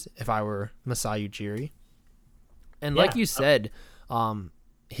Raptors if I were Masai Ujiri. And like you said,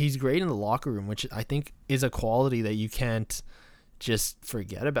 he's great in the locker room, which I think is a quality that you can't just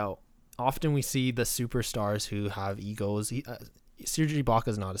forget about. Often we see the superstars who have egos. Serge Ibaka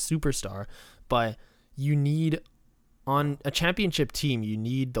is not a superstar, but you need, on a championship team, you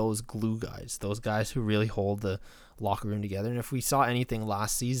need those glue guys, those guys who really hold the locker room together. And if we saw anything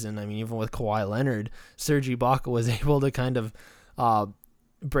last season, I mean, even with Kawhi Leonard, Serge Ibaka was able to kind of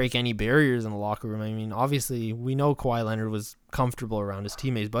break any barriers in the locker room. I mean, obviously, we know Kawhi Leonard was comfortable around his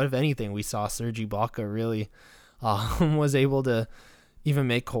teammates, but if anything, we saw Serge Ibaka really was able to even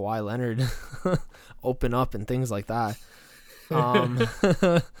make Kawhi Leonard open up and things like that.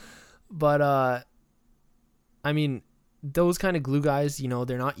 But I mean, those kind of glue guys,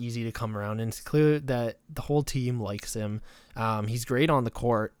 they're not easy to come around, and it's clear that the whole team likes him. He's great on the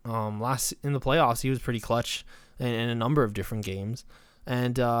court. Last in the playoffs, he was pretty clutch in a number of different games.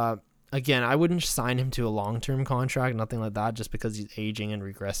 And again, I wouldn't sign him to a long-term contract, nothing like that, just because he's aging and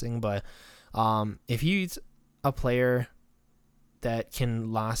regressing. But if he's a player that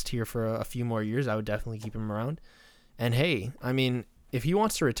can last here for a few more years, I would definitely keep him around. And hey, I mean, if he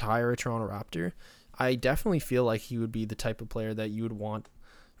wants to retire a Toronto Raptor, I definitely feel like he would be the type of player that you would want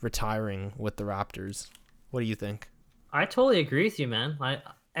retiring with the Raptors. What do you think? I totally agree with you, man. I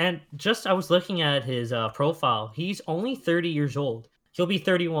was looking at his profile. He's only 30 years old. He'll be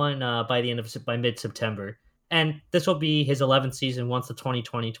 31 by mid-September, and this will be his 11th season once the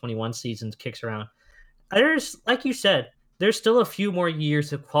 2020-21 season kicks around. There's, like you said, there's still a few more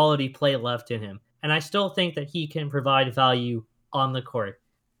years of quality play left in him, and I still think that he can provide value on the court.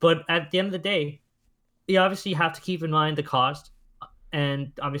 But at the end of the day, you obviously have to keep in mind the cost,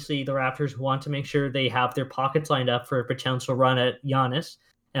 and obviously the Raptors want to make sure they have their pockets lined up for a potential run at Giannis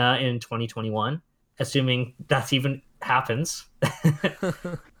in 2021, assuming that's even happens.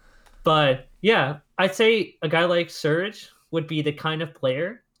 But yeah, I'd say a guy like Serge would be the kind of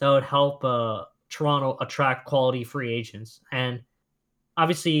player that would help Toronto attract quality free agents. And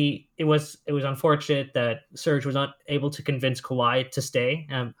obviously, it was unfortunate that Serge was not able to convince Kawhi to stay.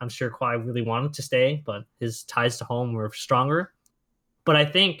 I'm sure Kawhi really wanted to stay, but his ties to home were stronger. But I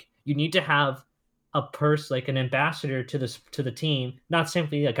think you need to have a person, like an ambassador to the team, not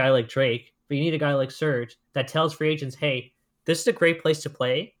simply a guy like Drake, but you need a guy like Serge that tells free agents, "Hey, this is a great place to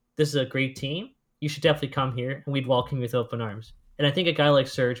play. This is a great team. You should definitely come here, and we'd welcome you with open arms." And I think a guy like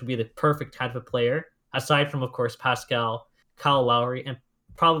Serge would be the perfect type of player, aside from, of course, Pascal, Kyle Lowry, and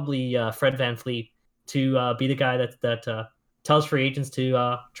probably Fred VanVleet, to be the guy that tells free agents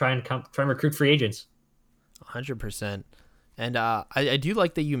to try and recruit free agents. 100%. And I do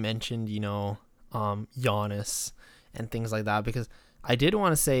like that you mentioned, Giannis and things like that, because I did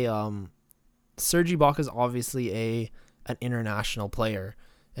want to say Serge Ibaka is obviously an international player.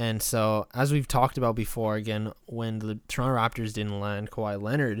 And so, as we've talked about before, again, when the Toronto Raptors didn't land Kawhi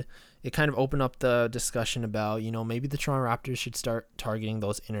Leonard, it kind of opened up the discussion about, maybe the Toronto Raptors should start targeting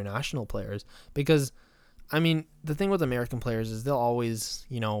those international players. Because, I mean, the thing with American players is they'll always,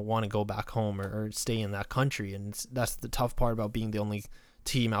 want to go back home or stay in that country. And that's the tough part about being the only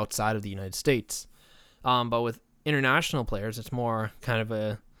team outside of the United States. But with international players, it's more kind of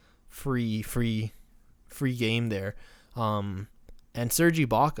a free game there. And Serge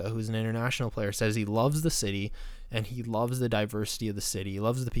Ibaka, who's an international player, says he loves the city and he loves the diversity of the city. He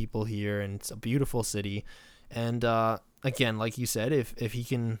loves the people here, and it's a beautiful city. And again, like you said, if he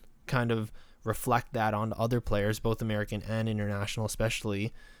can kind of reflect that on other players, both American and international,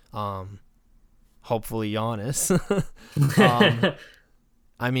 especially, hopefully Giannis.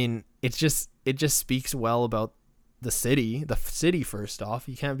 I mean, it just speaks well about the city. The city, first off,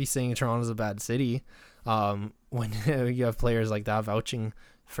 you can't be saying Toronto's a bad city when you have players like that vouching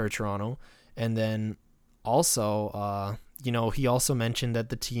for Toronto. And then also, he also mentioned that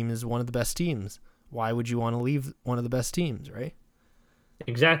the team is one of the best teams. Why would you want to leave one of the best teams, right?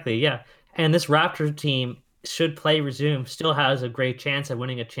 Exactly, yeah. And this Raptors team, should play resume, still has a great chance at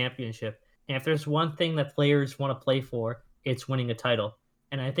winning a championship. And if there's one thing that players want to play for, it's winning a title.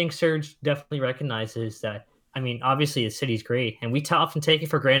 And I think Serge definitely recognizes that. I mean, obviously the city's great, and we often take it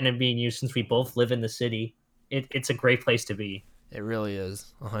for granted being used since we both live in the city. It's a great place to be. It really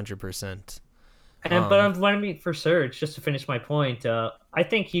is, 100%. But for Serge, just to finish my point, I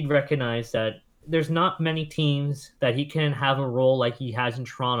think he'd recognize that there's not many teams that he can have a role like he has in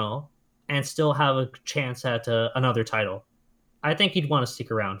Toronto and still have a chance at another title. I think he'd want to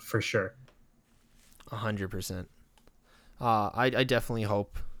stick around for sure. 100%. I definitely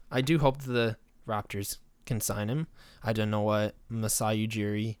hope. I do hope the Raptors can sign him. I don't know what Masai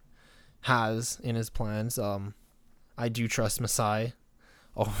Ujiri has in his plans. I do trust Masai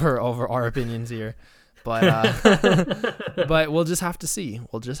over our opinions here, but but we'll just have to see.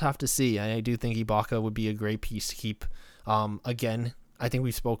 I do think Ibaka would be a great piece to keep. Again, I think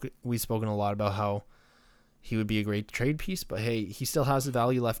we've spoken a lot about how he would be a great trade piece, but hey, he still has the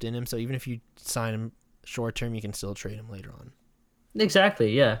value left in him. So even if you sign him short term, you can still trade him later on.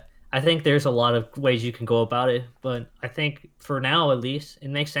 Exactly, yeah. I think there's a lot of ways you can go about it, but I think for now, at least, it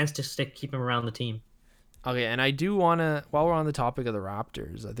makes sense to keep him around the team. Okay, and I do want to, while we're on the topic of the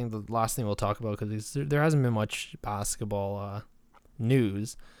Raptors, I think the last thing we'll talk about, because there hasn't been much basketball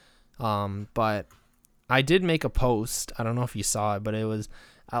news, but I did make a post. I don't know if you saw it, but it was,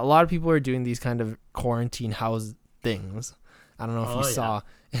 a lot of people are doing these kind of quarantine house things. I don't know if you saw.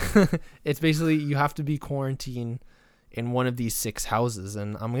 It's basically you have to be quarantined in one of these 6 houses,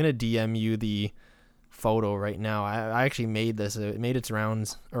 and I'm gonna DM you the photo right now. I actually made this. It made its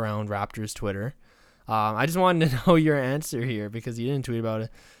rounds around Raptors Twitter. I just wanted to know your answer here because you didn't tweet about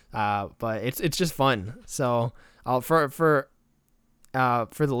it. But it's just fun. So for the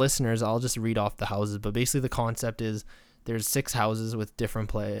listeners, I'll just read off the houses. But basically, the concept is there's 6 houses with different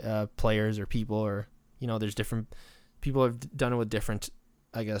players or people, or there's different people have done it with different,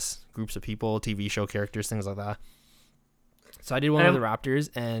 I guess, groups of people, TV show characters, things like that. So I did one with the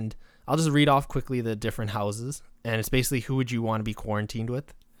Raptors, and I'll just read off quickly the different houses, and it's basically who would you want to be quarantined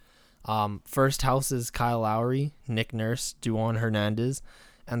with. First house is Kyle Lowry, Nick Nurse, Duan Hernandez,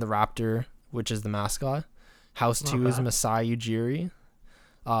 and the Raptor, which is the mascot. House 2 is Masai Ujiri,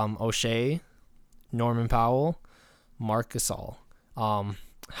 O'Shea, Norman Powell, Marc Gasol.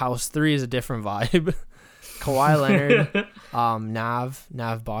 House 3 is a different vibe. Kawhi Leonard, Nav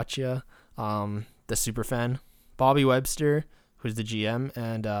Bhatia, the superfan, Bobby Webster, who's the GM,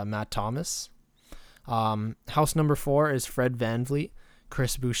 and Matt Thomas. House number 4 is Fred VanVleet,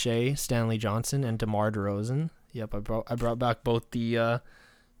 Chris Boucher, Stanley Johnson, and DeMar DeRozan. Yep, I brought back both the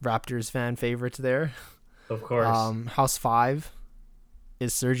Raptors fan favorites there. Of course. House 5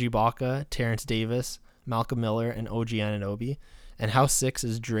 is Serge Ibaka, Terrence Davis, Malcolm Miller, and OG Anunoby. And House 6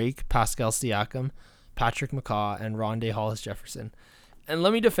 is Drake, Pascal Siakam, Patrick McCaw, and Rondé Hollis Jefferson. And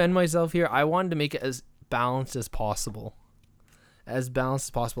let me defend myself here. I wanted to make it as balanced as possible. A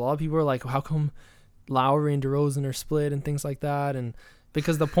lot of people are like, how come Lowry and DeRozan are split and things like that? And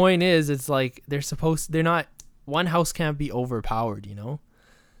because the point is, it's like they're not, one house can't be overpowered,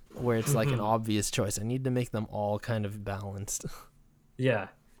 where it's like an obvious choice. I need to make them all kind of balanced. Yeah.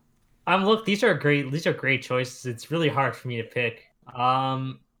 Look, these are great choices. It's really hard for me to pick.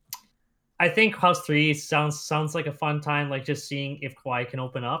 I think House 3 sounds like a fun time, like just seeing if Kawhi can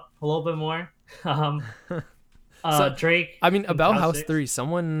open up a little bit more. Drake. I mean, about House 3,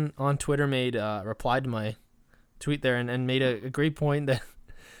 someone on Twitter replied to my tweet there and made a great point that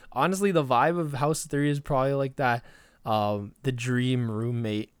honestly the vibe of House 3 is probably like that the dream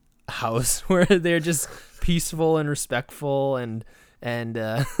roommate house where they're just peaceful and respectful and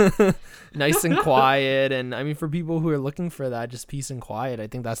nice and quiet. And I mean, for people who are looking for that, just peace and quiet, I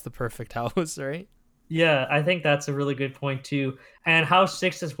think that's the perfect house, right? Yeah, I think that's a really good point too. And House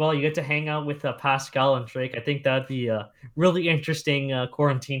 6 as well, you get to hang out with Pascal and Drake. I think that'd be a really interesting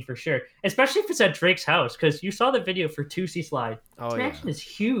quarantine for sure, especially if it's at Drake's house, because you saw the video for 2C Slide. This mansion is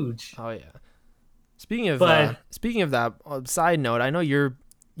huge. Oh yeah. Speaking of that, side note, I know you've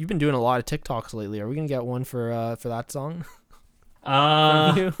been doing a lot of TikToks lately. Are we gonna get one for that song?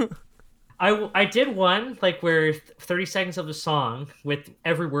 I did one like where 30 seconds of the song with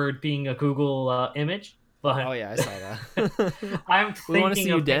every word being a Google image. But oh yeah, I saw that. I'm thinking we want to see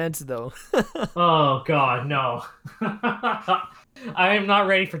you dance though. Oh God, no! I am not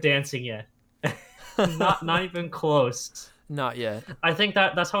ready for dancing yet. not even close. Not yet. I think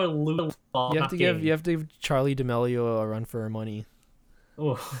that's how I lose. You have to give Charlie D'Amelio a run for her money.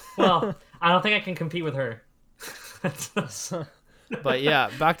 Oh well, I don't think I can compete with her. But yeah,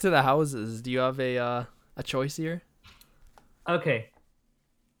 back to the houses. Do you have a choice here? Okay.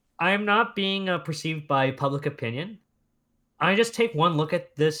 I'm not being perceived by public opinion. I just take one look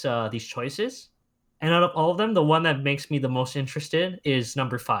at these choices, and out of all of them, the one that makes me the most interested is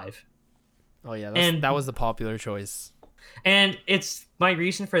number 5. Oh yeah, that was the popular choice. And it's my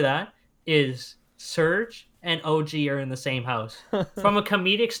reason for that is Serge and OG are in the same house. From a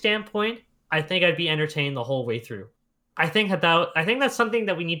comedic standpoint, I think I'd be entertained the whole way through. I think that's something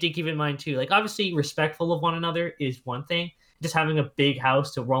that we need to keep in mind too. Like obviously respectful of one another is one thing, just having a big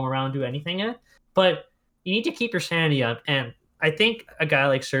house to roam around, do anything in. But you need to keep your sanity up, and I think a guy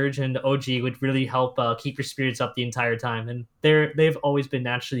like Surge and OG would really help keep your spirits up the entire time. And they've always been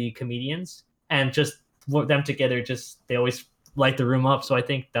naturally comedians, and just them together, just they always light the room up. So I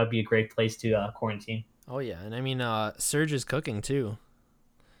think that'd be a great place to quarantine. Oh yeah, and I mean, Surge is cooking too. Surge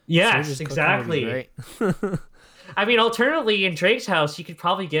Yes, is cooking would be exactly. great. I mean, alternatively, in Drake's house, you could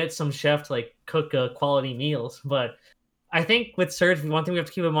probably get some chef to like cook quality meals. But I think with Surge, one thing we have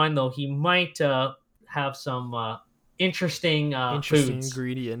to keep in mind though, he might have some interesting Interesting foods,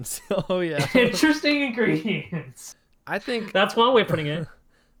 ingredients. Oh yeah. interesting ingredients. I think That's one way of putting it.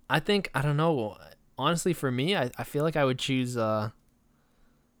 I don't know. Honestly, for me, I feel like I would choose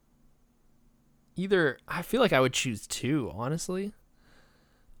either. I feel like I would choose two. Honestly,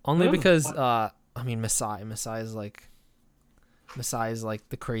 only Oh, because I mean, Masai is like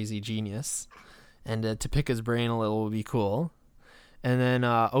the crazy genius, and to pick his brain a little would be cool. And then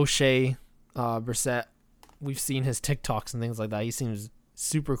O'Shea Brissett, we've seen his TikToks and things like that. He seems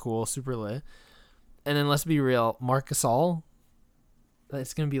super cool, super lit. And then let's be real, Marc Gasol,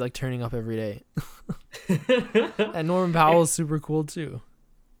 it's gonna be like turning up every day. And Norman Powell is super cool too.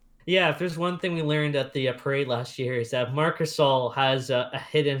 yeah, if there's one thing we learned at the parade last year is that Marcus Gasol has a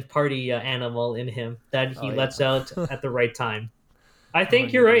hidden party animal in him that Oh he yeah, lets out at the right time. I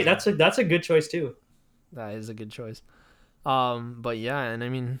think you're right. 100%. That's a good choice too. That is a good choice. But yeah, and I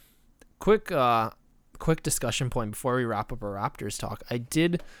mean, quick discussion point before we wrap up our Raptors talk. I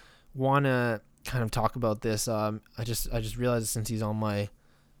did want to kind of talk about this. I just realized since he's on my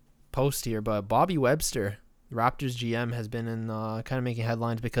post here, but Bobby Webster, the Raptors GM, has been in kind of making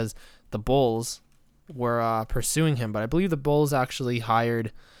headlines because the Bulls were pursuing him, but I believe the Bulls actually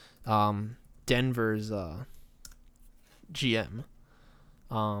hired Denver's GM.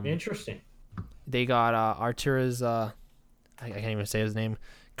 Interesting. They got Arturas, I can't even say his name,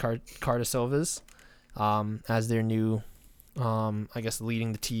 Cartasovas, as their new, I guess,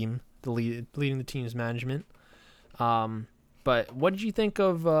 leading the team, leading the team's management. But what did you think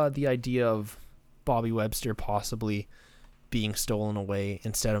of the idea of Bobby Webster possibly being stolen away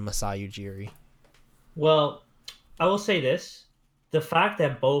instead of Masai Ujiri? Well, I will say this: the fact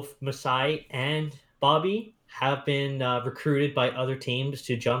that both Masai and Bobby have been recruited by other teams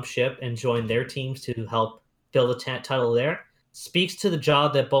to jump ship and join their teams to help build a title there speaks to the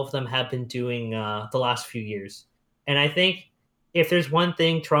job that both of them have been doing the last few years. And I think if there's one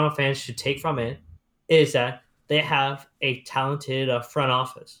thing Toronto fans should take from it is that they have a talented front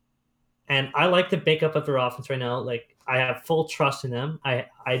office. And I like the makeup of their offense right now. Like I have full trust in them. I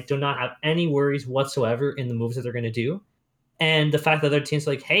do not have any worries whatsoever in the moves that they're going to do. And the fact that their team's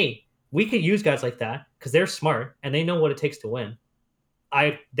like, hey, we could use guys like that because they're smart and they know what it takes to win.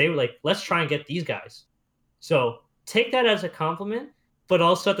 They were like, let's try and get these guys. So take that as a compliment, but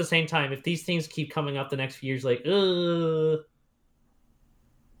also at the same time, if these things keep coming up the next few years, like, 100%.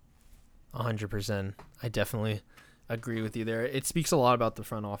 I definitely agree with you there. It speaks a lot about the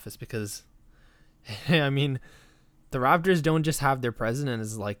front office because, I mean, the Raptors don't just have their president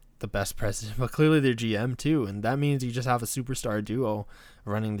as like the best president, but clearly their GM too, and that means you just have a superstar duo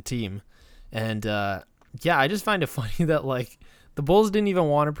running the team. And yeah, I just find it funny that like the Bulls didn't even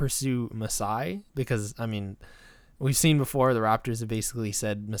want to pursue Masai because I mean we've seen before the Raptors have basically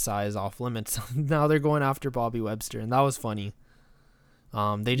said Masai is off limits. Now they're going after Bobby Webster, and that was funny.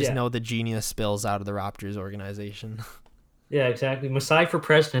 They just know the genius spills out of the Raptors organization. Yeah, exactly. Masai for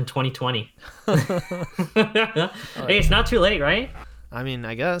president 2020. Hey, it's not too late, right? I mean,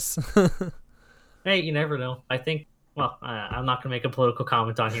 I guess. Hey, you never know. I think. Well, I'm not going to make a political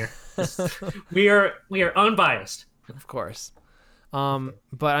comment on here. We are unbiased. Of course. But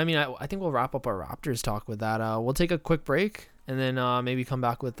I mean, I think we'll wrap up our Raptors talk with that. We'll take a quick break and then maybe come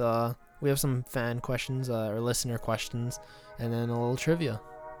back with we have some fan questions or listener questions, and then a little trivia.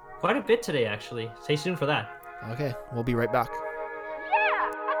 Quite a bit today, actually. Stay tuned for that. Okay, we'll be right back.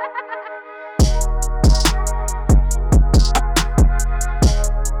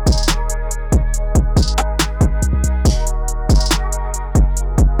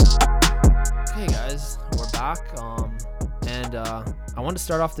 Okay, guys, we're back. And I want to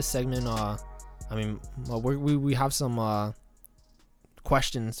start off this segment. I mean, we have some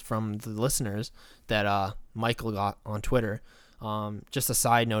questions from the listeners that Michael got on Twitter. Just a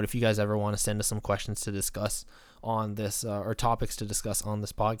side note, if you guys ever want to send us some questions to discuss on this or topics to discuss on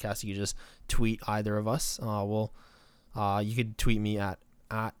this podcast, you can just tweet either of us. You could tweet me at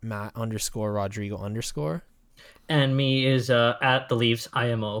Matt_Rodrigo_. And me is at the Leafs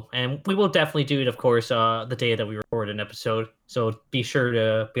IMO. And we will definitely do it, of course, the day that we record an episode. So be sure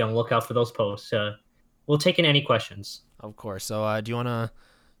to be on the lookout for those posts. We'll take in any questions. Of course. So do you wanna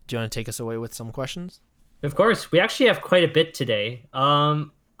take us away with some questions? Of course, we actually have quite a bit today.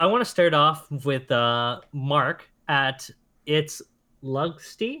 I want to start off with Mark at it's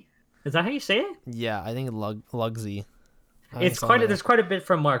Lugsty. Is that how you say it? Yeah, I think Lugsy. I think It's something quite like a, that. there's quite a bit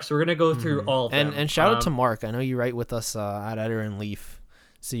from Mark, so we're gonna go through Mm-hmm. all of And them. shout out to Mark. I know you write with us at Editor and Leaf.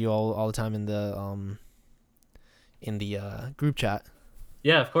 See you all the time in the group chat.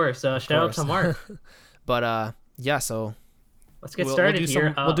 Yeah, of course. Of Shout out to course. Mark. But yeah, so Let's get we'll started do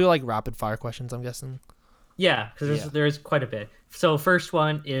here. we'll do like rapid fire questions, I'm guessing. Yeah, because Yeah. there's quite a bit. So first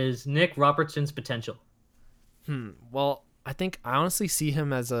one is Nick Robertson's potential. Well, I think I honestly see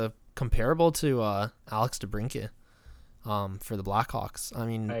him as a comparable to Alex DeBrincat for the Blackhawks. I I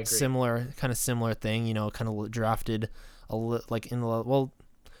mean, agree. similar thing, kind of drafted like in the well,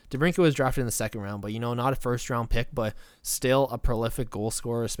 DeBrincat was drafted in the second round, but not a first round pick, but still a prolific goal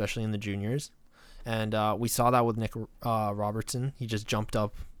scorer, especially in the juniors. And we saw that with Nick Robertson. He just jumped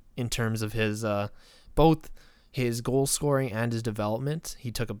up in terms of his both his goal scoring and his development.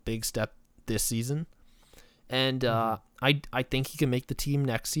 He took a big step this season, and I think he can make the team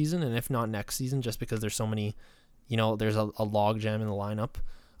next season, and if not next season, just because there's so many, there's a log jam in the lineup.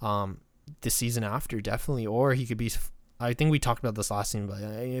 The season after, definitely, or he could be. I think we talked about this last season, but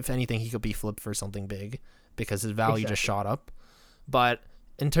if anything, he could be flipped for something big because his value just shot up. But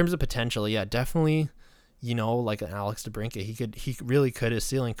in terms of potential, yeah, definitely, like an Alex DeBrincat, he really could. His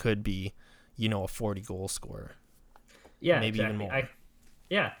ceiling could be, a 40 goal scorer. Yeah, maybe exactly. even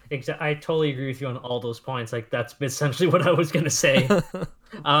more. I totally agree with you on all those points. Like that's essentially what I was gonna say.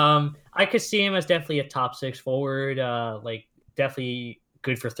 I could see him as definitely a top six forward. Like definitely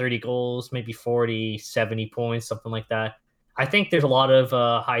good for 30 goals, maybe 40, 70 points, something like that. I think there's a lot of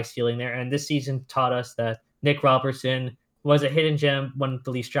high ceiling there, and this season taught us that Nick Robertson was a hidden gem when the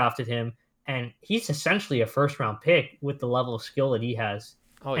Leafs drafted him, and he's essentially a first round pick with the level of skill that he has.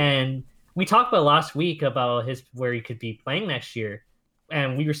 Oh yeah. And we talked about last week about his where he could be playing next year,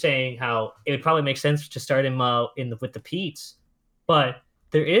 and we were saying how it would probably make sense to start him with the Petes, but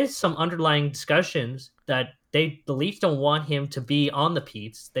there is some underlying discussions that the Leafs don't want him to be on the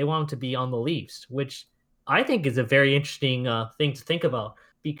Petes. They want him to be on the Leafs, which I think is a very interesting thing to think about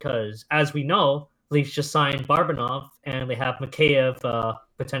because, as we know, Leafs just signed Barbanov and they have Mikheyev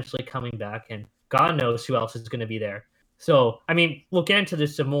potentially coming back, and God knows who else is going to be there. So, I mean, we'll get into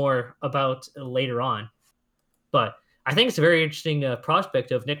this some more about later on, but I think it's a very interesting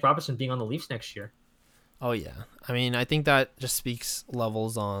prospect of Nick Robertson being on the Leafs next year. Oh yeah. I mean, I think that just speaks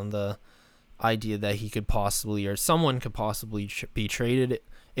levels on the idea that he could possibly, or someone could possibly be traded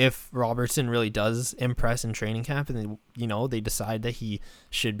if Robertson really does impress in training camp, and they decide that he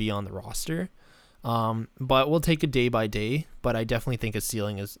should be on the roster. But we'll take it day by day. But I definitely think his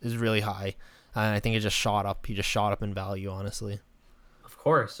ceiling is really high, and I think it just shot up. He just shot up in value, honestly. Of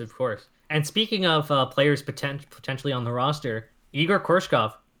course, of course. And speaking of players potentially on the roster, Igor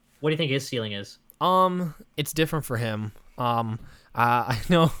Korshkov, what do you think his ceiling is? It's different for him. I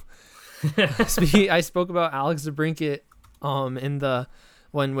know. I spoke about Alex DeBrincat, in the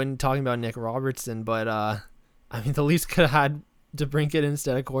when talking about Nick Robertson, but I mean the Leafs could have had DeBrincat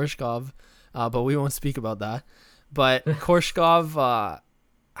instead of Korshkov, but we won't speak about that. But Korshkov, I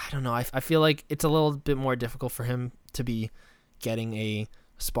don't know. I feel like it's a little bit more difficult for him to be getting a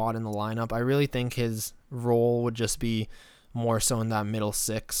spot in the lineup. I really think his role would just be more so in that middle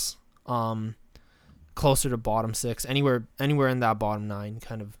six, closer to bottom six, anywhere in that bottom nine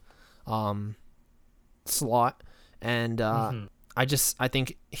kind of slot. And I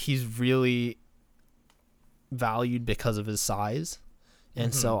think he's really valued because of his size.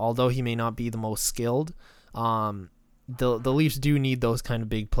 And so although he may not be the most skilled, the Leafs do need those kind of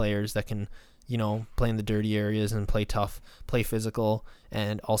big players that can, play in the dirty areas and play tough, play physical,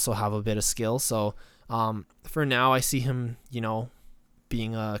 and also have a bit of skill. So for now, I see him,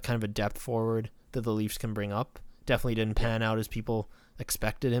 being a kind of a depth forward that the Leafs can bring up. Definitely didn't pan out as people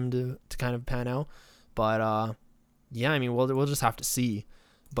expected him to kind of pan out. But yeah, I mean, we'll just have to see.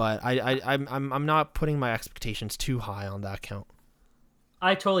 But I'm not putting my expectations too high on that count.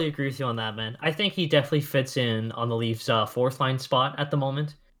 I totally agree with you on that, man. I think he definitely fits in on the Leafs' fourth line spot at the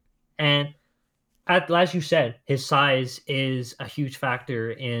moment. And as you said, his size is a huge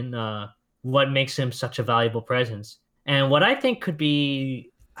factor in what makes him such a valuable presence. And what I think could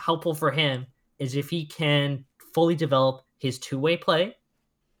be helpful for him is if he can fully develop his two-way play.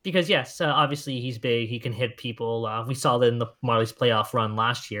 Because yes, obviously he's big, he can hit people. We saw that in the Marlies playoff run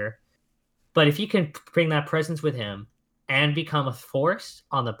last year. But if you can bring that presence with him and become a force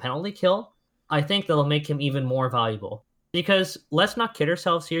on the penalty kill, I think that'll make him even more valuable. Because let's not kid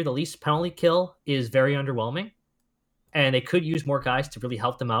ourselves here, the Leafs penalty kill is very underwhelming. and they could use more guys to really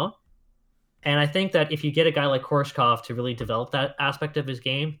help them out. And I think that if you get a guy like Korshkov to really develop that aspect of his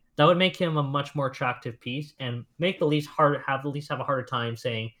game, that would make him a much more attractive piece and make the Leafs have a harder time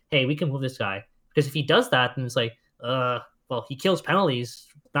saying, "Hey, we can move this guy." Because if he does that, then it's like, well, he kills penalties.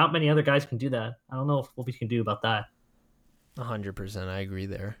 Not many other guys can do that. I don't know what we can do about that. 100%, I agree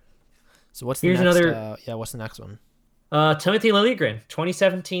there. So what's the Here's next? another. What's the next one? Timothy Liljegren,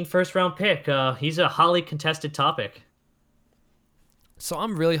 2017 first round pick. He's a highly contested topic. So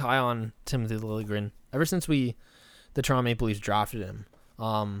I'm really high on Timothy Liljegren ever since the Toronto Maple Leafs drafted him.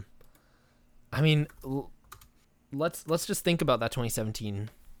 I mean, let's just think about that 2017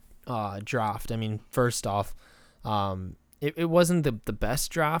 draft. I mean, first off, it wasn't the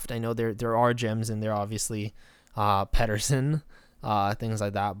best draft. I know there are gems in there, obviously, Pettersson, things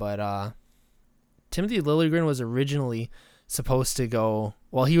like that. But Timothy Liljegren was originally supposed to go.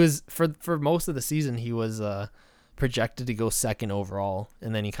 Well, he was for most of the season. He was projected to go second overall,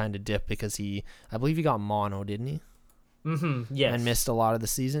 and then he kind of dipped because I believe he got mono, didn't he? Mm-hmm. Yes. And missed a lot of the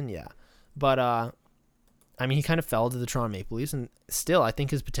season. Yeah, but I mean, he kind of fell to the Toronto Maple Leafs, and still, I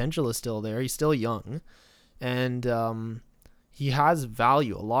think his potential is still there. He's still young, and he has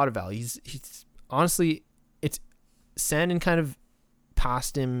value, a lot of value. He's honestly, it's Sandin kind of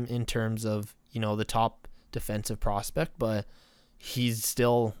passed him in terms of the top defensive prospect, but he's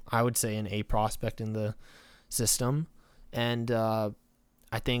still, I would say, an A prospect in the system. And I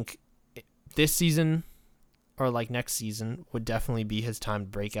think this season or like next season would definitely be his time to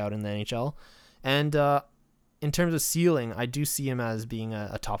break out in the NHL. And in terms of ceiling, I do see him as being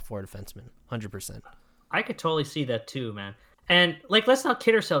a top 4 defenseman, 100%. I could totally see that too, man. And let's not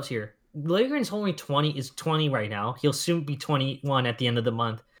kid ourselves here. Liljegren's only 20 right now. He'll soon be 21 at the end of the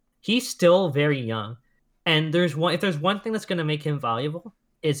month. He's still very young. And if there's one thing that's going to make him valuable,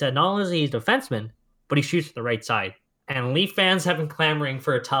 is that not only is he a defenseman, but he shoots the right side. And Leaf fans have been clamoring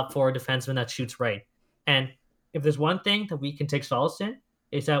for a top 4 defenseman that shoots right. And if there's one thing that we can take solace in,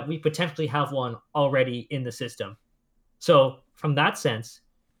 is that we potentially have one already in the system. So from that sense,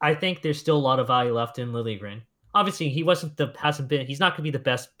 I think there's still a lot of value left in Liljegren. Obviously, he's not going to be the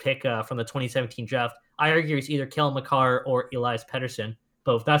best pick from the 2017 draft. I argue he's either Cale Makar or Elias Pettersson,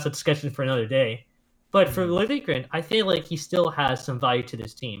 but that's a discussion for another day. But for Liljegren, I feel like he still has some value to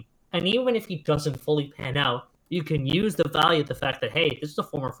this team. And even if he doesn't fully pan out, you can use the value of the fact that, hey, this is a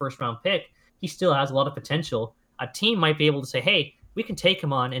former first-round pick. He still has a lot of potential. A team might be able to say, hey, we can take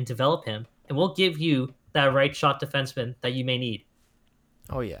him on and develop him, and we'll give you that right shot defenseman that you may need.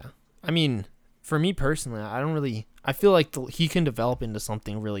 Oh, yeah. I mean, for me personally, I feel like he can develop into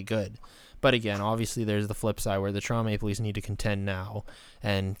something really good. But again, obviously there's the flip side where the Toronto Maple Leafs need to contend now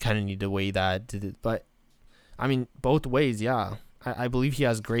and kind of need to weigh that. But, I mean, both ways, yeah. I believe he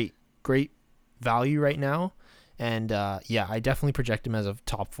has great value right now. And, yeah, I definitely project him as a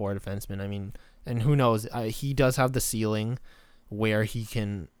top 4 defenseman. I mean, and who knows? He does have the ceiling where he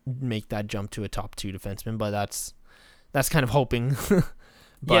can make that jump to a top 2 defenseman, but that's kind of hoping.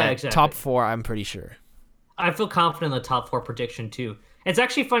 But yeah, exactly. Top 4, I'm pretty sure. I feel confident in the top 4 prediction, too. It's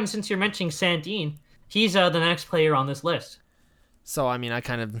actually fun since you're mentioning Sandin. He's the next player on this list. So, I mean, I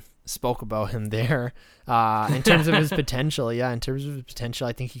kind of spoke about him there. In terms of his potential, yeah, I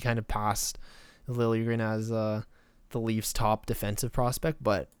think he kind of passed Liljegren as the Leafs' top defensive prospect.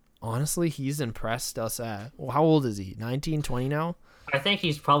 But honestly, he's impressed us at, well, how old is he? 19, 20 now? I think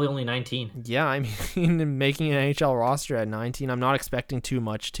he's probably only 19. Yeah, I mean, making an NHL roster at 19, I'm not expecting too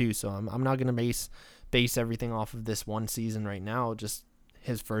much, too. So I'm not going to base everything off of this one season right now, just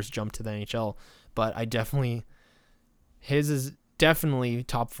his first jump to the NHL. But his is definitely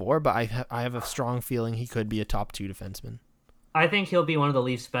top 4, but I have a strong feeling he could be a top 2 defenseman. I think he'll be one of the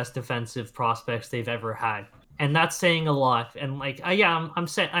Leafs' best defensive prospects they've ever had. And that's saying a lot. And like, I'm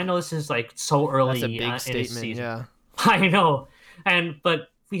saying, I know this is like so early. That's a big in statement, his season. yeah. I know. But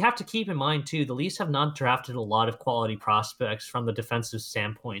we have to keep in mind too, the Leafs have not drafted a lot of quality prospects from the defensive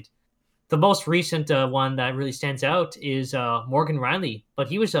standpoint. The most recent one that really stands out is Morgan Riley, but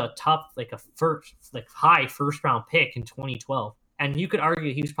he was a top, high first round pick in 2012. And you could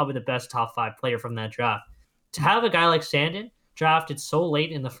argue he was probably the best top 5 player from that draft. To have a guy like Sandin drafted so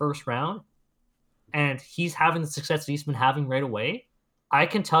late in the first round, and he's having the success that he's been having right away, I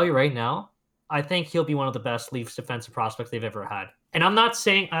can tell you right now, I think he'll be one of the best Leafs defensive prospects they've ever had. And I'm not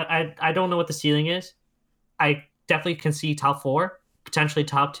saying I don't know what the ceiling is. I definitely can see top 4, potentially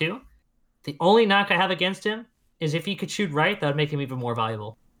top 2. The only knock I have against him is if he could shoot right, that would make him even more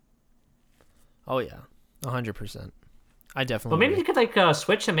valuable. Oh yeah, 100%. I definitely. But maybe you could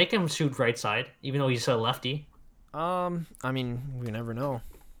switch and make him shoot right side, even though he's a lefty. I mean, you never know.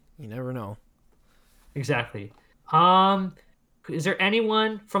 You never know. Exactly. Um, is there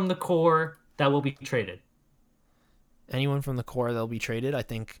anyone from the core that will be traded? Anyone from the core that'll be traded? I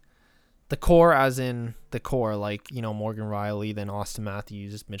think the core, as in the core, like Morgan Riley, then Austin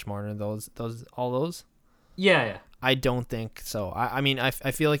Matthews, Mitch Marner, those all those. Yeah, yeah. I don't think so. I mean, I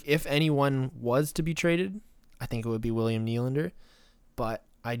feel like if anyone was to be traded, I think it would be William Nylander. But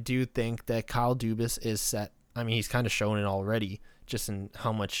I do think that Kyle Dubas is set. I mean, he's kind of shown it already, just in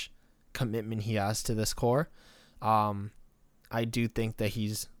how much commitment he has to this core. I do think that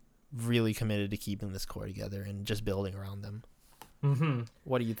he's really committed to keeping this core together and just building around them. Mm-hmm.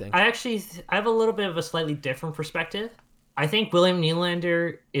 What do you think? I have a little bit of a slightly different perspective. I think William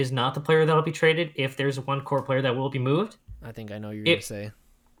Nylander is not the player that'll be traded if there's one core player that will be moved. I think I know what you're going to say.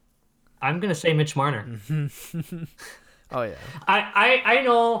 I'm going to say Mitch Marner. Oh, yeah. I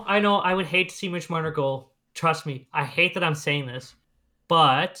know. I would hate to see Mitch Marner go. Trust me. I hate that I'm saying this.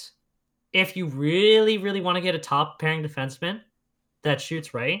 But if you really, really want to get a top pairing defenseman that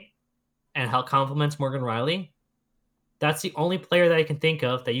shoots right and how complements Morgan Riley, that's the only player that I can think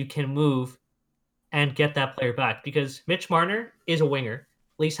of that you can move and get that player back, because Mitch Marner is a winger.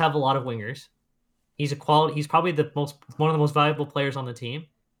 Leafs have a lot of wingers. He's probably one of the most valuable players on the team.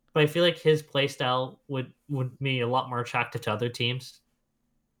 But I feel like his play style would be a lot more attractive to other teams.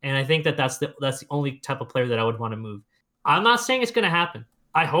 And I think that's the only type of player that I would want to move. I'm not saying it's going to happen.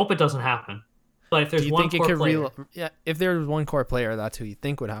 I hope it doesn't happen. But if there's one core player, if there's one core player, that's who you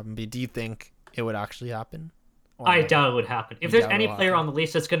think would happen. But do you think it would actually happen? I doubt it would happen. If there's any player on the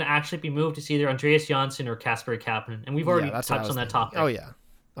Leafs that's going to actually be moved, it's either Andreas Janssen or Kasper Kapanen, and we've already touched on that topic. Oh yeah.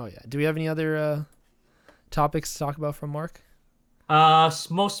 Do we have any other topics to talk about from Mark?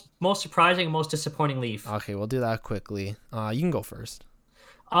 Most surprising and most disappointing Leaf. Okay, we'll do that quickly. You can go first.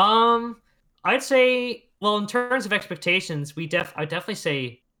 I'd say, well, in terms of expectations, I'd definitely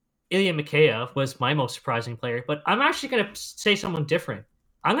say Ilya Mikheyev was my most surprising player, but I'm actually going to say someone different.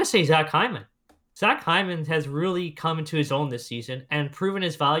 I'm going to say Zach Hyman. Zach Hyman has really come into his own this season and proven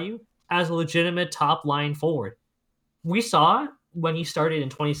his value as a legitimate top line forward. We saw when he started in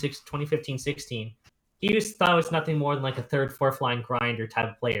 2015-16, he thought it was nothing more than like a third, fourth line grinder type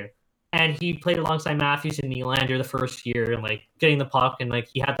of player. And he played alongside Matthews and Nylander the first year and like getting the puck, and like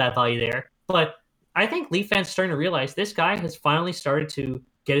he had that value there. But I think Leaf fans are starting to realize this guy has finally started to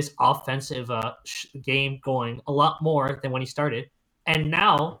get his offensive game going a lot more than when he started. And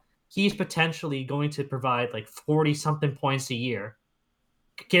now he's potentially going to provide like 40-something points a year,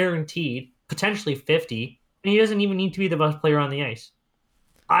 guaranteed, potentially 50, and he doesn't even need to be the best player on the ice.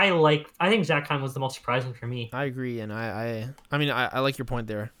 I think Zach Hyman was the most surprising for me. I agree, and I like your point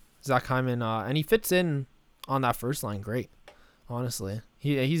there. Zach Hyman, and he fits in on that first line great, honestly.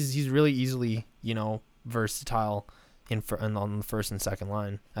 He's really easily, versatile on the first and second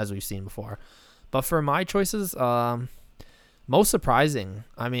line, as we've seen before. But for my choices, most surprising,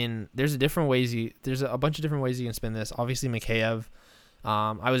 I mean, there's a bunch of different ways you can spin this. Obviously, Mikheyev.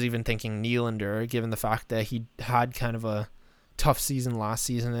 I was even thinking Nylander, given the fact that he had kind of a tough season last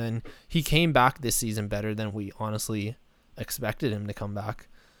season, and he came back this season better than we honestly expected him to come back.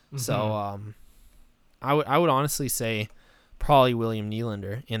 Mm-hmm. So I would honestly say probably William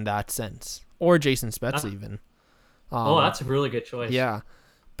Nylander in that sense, or Jason Spezza even. That's a really good choice. Yeah,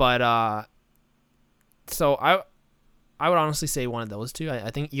 but so I would honestly say one of those two. I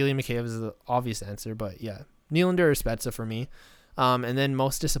think Ilya Mikheyev is the obvious answer, but yeah, Nylander or Spezza for me. And then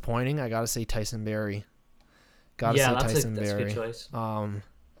most disappointing, I gotta say Tyson Barrie. That's a good choice.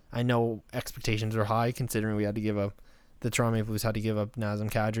 I know expectations were high considering we had to give up, the Toronto Maple Leafs had to give up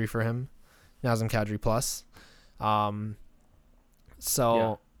Nazem Kadri for him, Nazem Kadri plus. I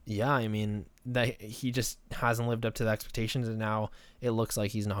mean that he just hasn't lived up to the expectations, and now it looks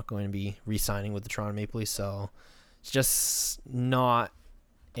like he's not going to be re-signing with the Toronto Maple Leafs. So it's just not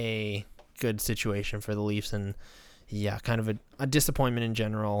a good situation for the Leafs, and yeah, kind of a disappointment in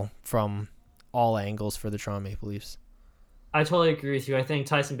general from all angles for the Toronto Maple Leafs. I totally agree with you. I think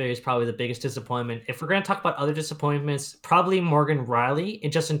Tyson Barrie is probably the biggest disappointment. If we're going to talk about other disappointments, probably Morgan Riley,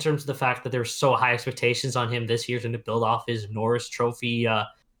 and just in terms of the fact that there's so high expectations on him this year to build off his Norris Trophy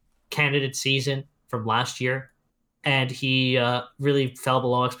candidate season from last year. And he really fell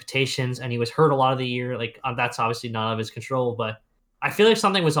below expectations, and he was hurt a lot of the year. Like that's obviously not out of his control, but I feel like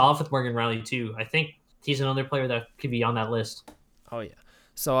something was off with Morgan Riley too. I think he's another player that could be on that list. Oh yeah.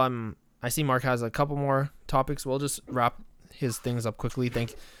 So I see Mark has a couple more topics. We'll just wrap his things up quickly.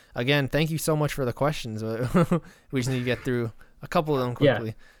 Thank you so much for the questions. We just need to get through a couple of them quickly.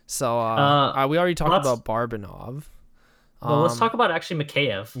 Yeah. So we already talked about Barabanov. Well, let's talk about actually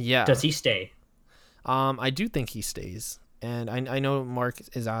Mikheyev. Yeah. Does he stay? I do think he stays. And I know Mark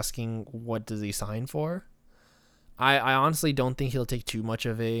is asking what does he sign for? I honestly don't think he'll take too much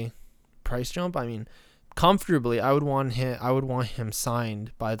of a price jump. I mean, comfortably, I would want him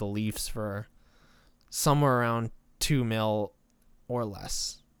signed by the Leafs for somewhere around 2 mil or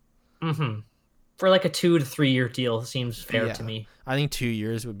less. Mm-hmm. For like a 2 to 3 year deal seems fair to me. I think 2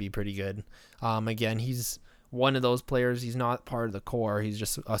 years would be pretty good. Again, he's one of those players. He's not part of the core. He's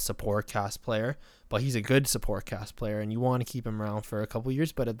just a support cast player, but he's a good support cast player, and you want to keep him around for a couple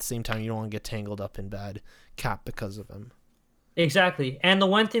years, but at the same time, you don't want to get tangled up in bad cap because of him. Exactly. And the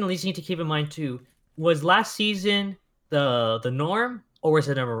one thing the Leafs need to keep in mind too was last season the norm, or was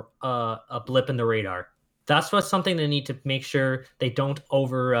it a blip in the radar? That's what's something they need to make sure they don't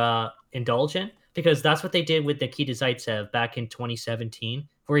over indulge in, because that's what they did with Nikita Zaitsev back in 2017,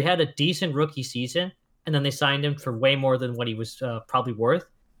 where he had a decent rookie season, and then they signed him for way more than what he was probably worth,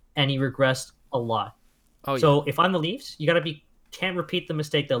 and he regressed a lot. So if I'm the Leafs, can't repeat the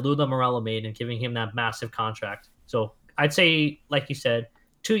mistake that Lou Lamoriello made in giving him that massive contract. So I'd say, like you said,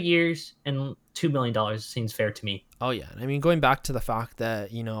 2 years and $2 million seems fair to me. Oh yeah, I mean, going back to the fact that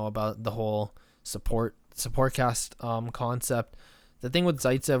about the whole support cast concept, the thing with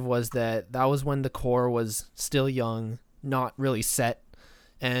Zaitsev was that was when the core was still young, not really set,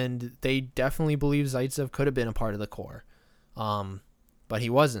 and they definitely believe Zaitsev could have been a part of the core, but he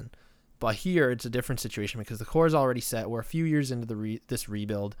wasn't. But here it's a different situation because the core is already set. We're a few years into this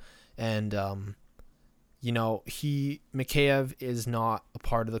rebuild, and Mikheyev is not a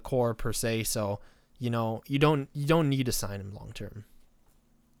part of the core per se, so you don't need to sign him long term.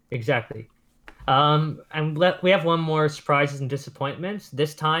 Exactly. We have one more surprises and disappointments.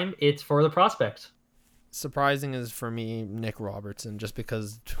 This time it's for the prospects. Surprising is for me Nick Robertson, just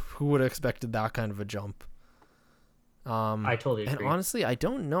because who would have expected that kind of a jump? I totally agree. And honestly, I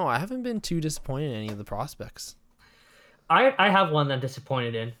don't know. I haven't been too disappointed in any of the prospects. I have one that I'm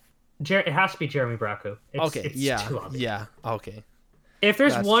disappointed in. It has to be Jeremy Bracco. Okay. Too obvious. Yeah. Okay. If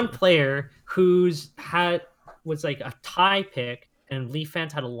there's one player was like a tie pick, and Leaf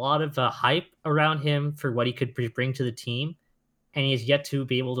fans had a lot of hype around him for what he could bring to the team, and he has yet to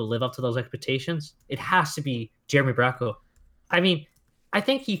be able to live up to those expectations, it has to be Jeremy Bracco. I mean, I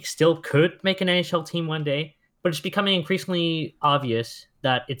think he still could make an NHL team one day, but it's becoming increasingly obvious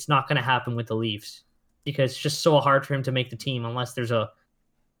that it's not going to happen with the Leafs, because it's just so hard for him to make the team unless there's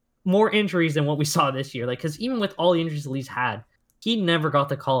more injuries than what we saw this year. Like, because even with all the injuries the Leafs had, he never got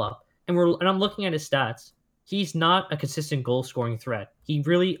the call up. And I'm looking at his stats. He's not a consistent goal scoring threat. He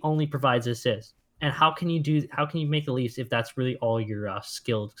really only provides assists. And how can you make the Leafs if that's really all you're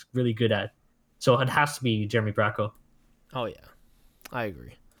skilled, really good at? So it has to be Jeremy Bracco. Oh yeah, I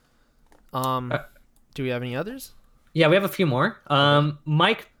agree. Do we have any others? Yeah, we have a few more.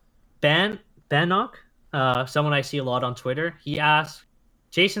 Mike Bannock, someone I see a lot on Twitter, he asked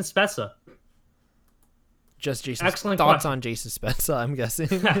Jason Spezza. Just Jason. Excellent thoughts question. On Jason Spezza, I'm guessing.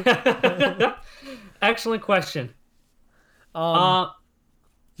 Excellent question.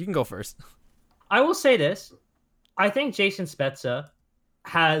 You can go first. I will say this. I think Jason Spezza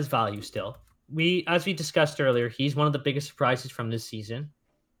has value still. As we discussed earlier, he's one of the biggest surprises from this season.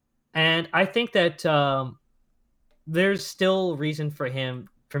 And I think that there's still reason for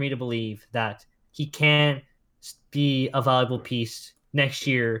me to believe that he can be a valuable piece next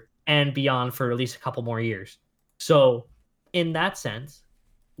year and beyond for at least a couple more years. So in that sense,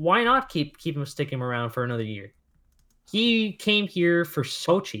 why not keep him, stick him around for another year? He came here for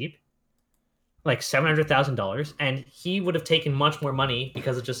so cheap, like $700,000, and he would have taken much more money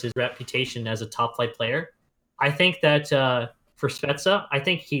because of just his reputation as a top flight player. I think that for Spezza, I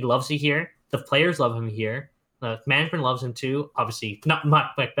think he loves it here. The players love him here. Management loves him too. Obviously, not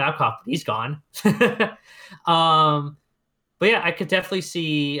like Babcock, but he's gone. But yeah, I could definitely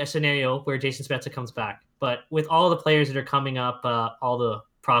see a scenario where Jason Spezza comes back. But with all the players that are coming up, all the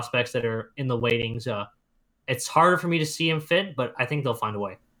prospects that are in the waitings, it's harder for me to see him fit, but I think they'll find a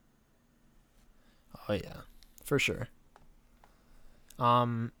way. Oh yeah, for sure.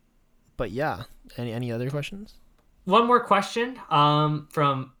 But yeah, any other questions? One more question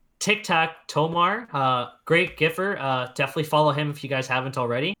from Tic Tac Tomar. Great Giffer. Definitely follow him if you guys haven't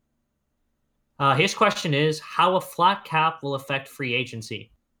already. His question is how a flat cap will affect free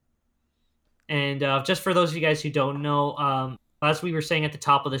agency. And just for those of you guys who don't know, as we were saying at the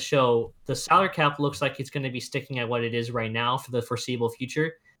top of the show, the salary cap looks like it's going to be sticking at what it is right now for the foreseeable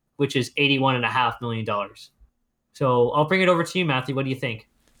future, which is $81.5 million. So I'll bring it over to you, Matthew. What do you think?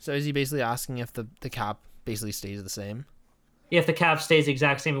 So is he basically asking if the cap basically stays the same? Yeah, if the cap stays the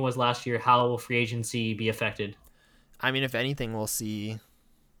exact same it was last year, how will free agency be affected? I mean, if anything,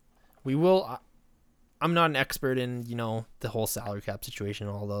 we will. I'm not an expert in, the whole salary cap situation,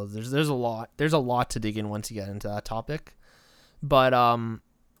 although there's a lot to dig in once you get into that topic. But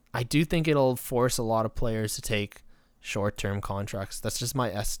I do think it'll force a lot of players to take short-term contracts. That's just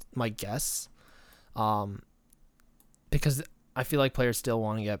my guess. Because I feel like players still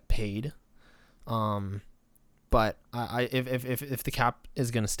want to get paid. But if the cap is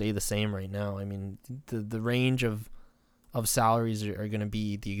going to stay the same right now, I mean, the range of salaries are going to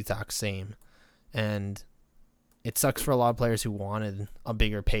be the exact same. And it sucks for a lot of players who wanted a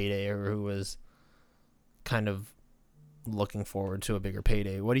bigger payday or who was kind of looking forward to a bigger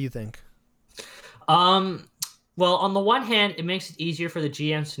payday. What do you think? Well, on the one hand, it makes it easier for the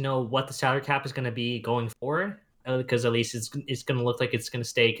GMs to know what the salary cap is going to be going forward, because at least it's going to look like it's going to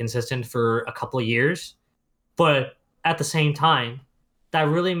stay consistent for a couple of years. But at the same time, that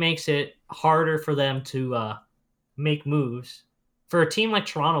really makes it harder for them to make moves. For a team like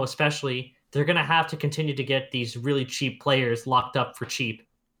Toronto, especially, they're going to have to continue to get these really cheap players locked up for cheap.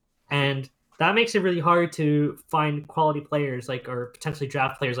 And that makes it really hard to find quality players or potentially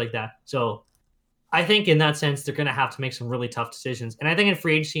draft players like that. So I think in that sense, they're going to have to make some really tough decisions. And I think in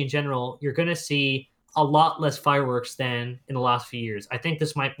free agency in general, you're going to see a lot less fireworks than in the last few years. I think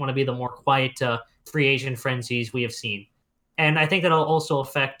this might want to be the more quiet free agent frenzies we have seen. And I think that'll also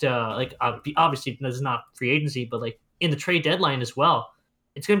affect, obviously, this is not free agency, but in the trade deadline as well.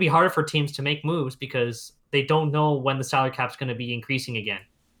 It's going to be harder for teams to make moves because they don't know when the salary cap is going to be increasing again.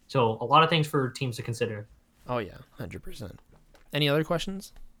 So a lot of things for teams to consider. Oh, yeah, 100%. Any other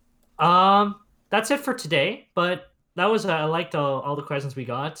questions? That's it for today, but that was I liked all the questions we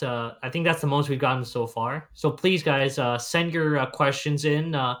got. I think that's the most we've gotten so far. So please, guys, send your questions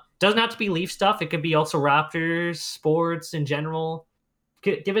in. Doesn't have to be Leaf stuff. It could be also Raptors, sports in general.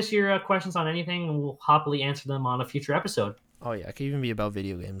 Give us your questions on anything, and we'll happily answer them on a future episode. Oh, yeah. It could even be about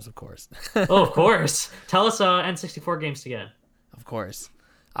video games, of course. Oh, of course. Tell us N64 games to get. Of course.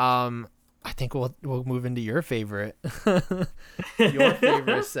 I think we'll move into your favorite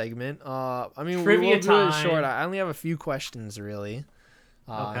segment. I mean, trivia we'll do it short. I only have a few questions, really.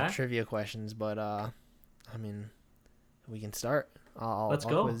 Okay. Trivia questions, but I mean, we can start. Let's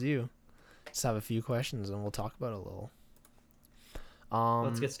go. Quiz you. Just have a few questions, and we'll talk about it a little.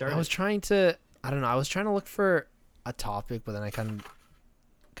 Let's get started. I was trying to look for a topic, but then I kind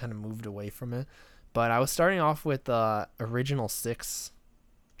of moved away from it. But I was starting off with original 6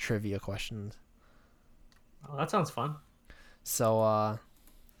 trivia questions. Oh, that sounds fun. So, I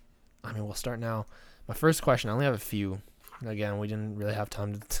mean, we'll start now. My first question, I only have a few. Again, we didn't really have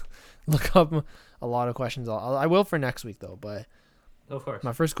time to look up a lot of questions. I will for next week, though. But of course.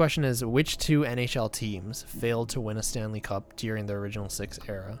 My first question is, which 2 NHL teams failed to win a Stanley Cup during the original 6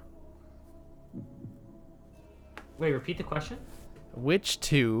 era? Wait, repeat the question? Which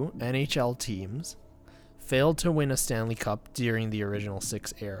 2 NHL teams failed to win a Stanley Cup during the original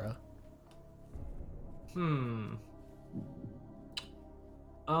 6 era?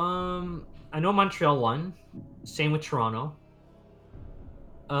 I know Montreal won. Same with Toronto.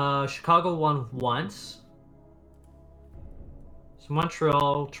 Chicago won once. So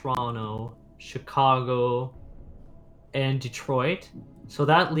Montreal, Toronto, Chicago, and Detroit. So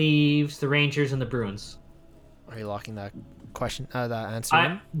that leaves the Rangers and the Bruins. Are you locking that question? That answer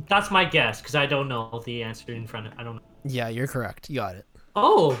in? That's my guess because I don't know the answer in front of. I don't know. Yeah, you're correct. You got it.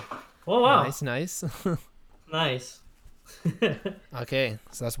 Oh wow! Nice. Nice. Okay,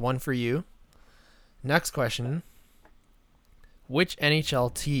 so that's 1 for you. Next question: which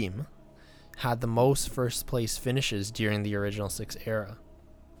NHL team had the most first place finishes during the original 6 era?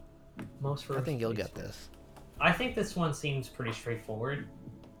 Most first. I think you'll get this. I think this one seems pretty straightforward.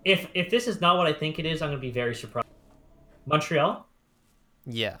 If this is not what I think it is, I'm gonna be very surprised. Montreal?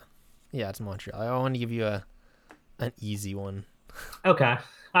 Yeah, it's Montreal. I want to give you an easy one. Okay.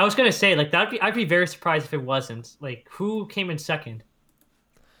 I was gonna say I'd be very surprised if it wasn't. Who came in second?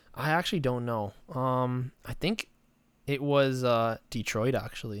 I actually don't know. I think it was Detroit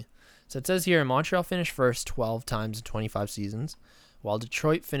actually. So it says here Montreal finished first 12 times in 25 seasons, while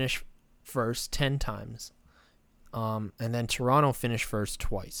Detroit finished first 10 times. And then Toronto finished first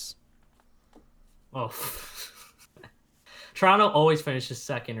twice. Oh. Toronto always finishes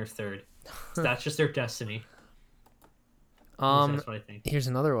second or third. So that's just their destiny. That's what I think. Here's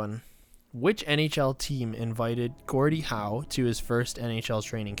another one. Which NHL team invited Gordie Howe to his first NHL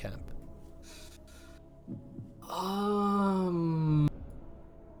training camp?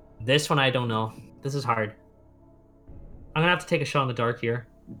 This one I don't know. This is hard. I'm gonna have to take a shot in the dark here.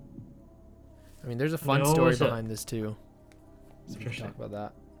 I mean, there's a fun story behind this too. So we can talk about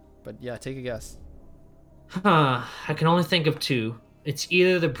that. But yeah, take a guess. I can only think of 2. It's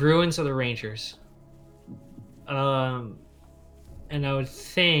either the Bruins or the Rangers. Um, and I would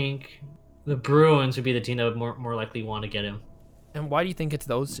think the Bruins would be the team that would more likely want to get him. And why do you think it's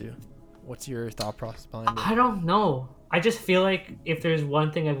those two? What's your thought process behind it? I don't know. I just feel like if there's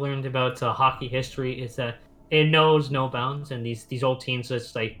one thing I've learned about hockey history, is that it knows no bounds, and these old teams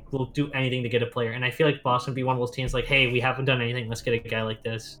just like will do anything to get a player. And I feel like Boston would be one of those teams like, hey, we haven't done anything, let's get a guy like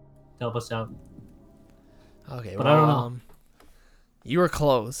this to help us out. Okay, But well, I don't know. You were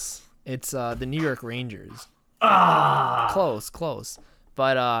close. It's the New York Rangers. Ah, Close.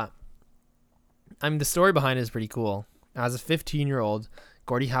 But the story behind it is pretty cool. As a 15-year-old,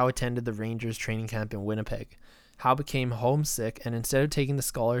 Gordie Howe attended the Rangers training camp in Winnipeg. Howe became homesick, and instead of taking the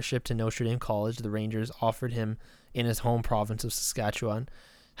scholarship to Notre Dame College, the Rangers offered him in his home province of Saskatchewan.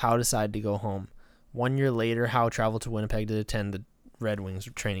 Howe decided to go home. 1 year later, Howe traveled to Winnipeg to attend the Red Wings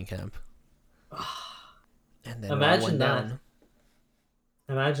training camp. And then imagine that. down.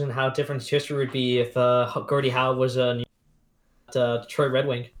 Imagine how different history would be if Gordie Howe was a Detroit Red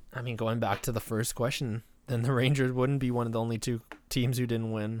Wing. I mean, going back to the first question, then the Rangers wouldn't be one of the only two teams who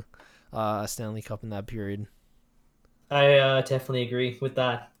didn't win a Stanley Cup in that period. I definitely agree with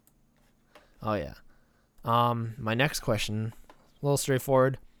that. Oh, yeah. My next question, a little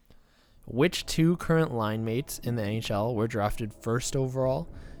straightforward. Which two current line mates in the NHL were drafted first overall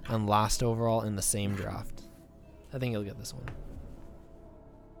and last overall in the same draft? I think you'll get this one.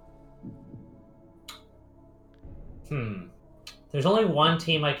 There's only one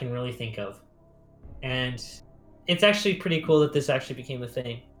team I can really think of. And it's actually pretty cool that this actually became a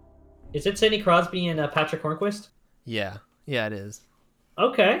thing. Is it Sidney Crosby and Patrick Hornquist? Yeah, it is.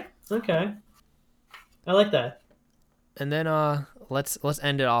 Okay. I like that. And then let's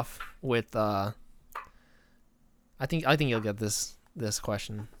end it off with I think you'll get this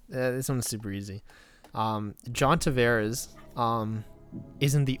question. This one's super easy. John Tavares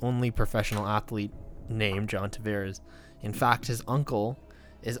isn't the only professional athlete named John Tavares. In fact, his uncle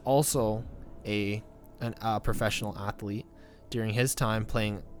is also a professional athlete during his time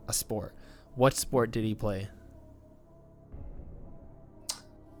playing a sport. What sport did he play?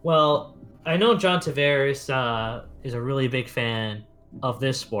 Well, I know John Tavares is a really big fan of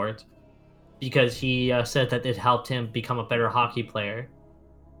this sport because he said that it helped him become a better hockey player.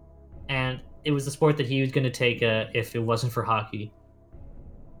 And it was the sport that he was going to take if it wasn't for hockey.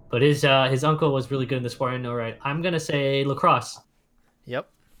 But his uncle was really good in the sport, I know, right? I'm going to say lacrosse. Yep.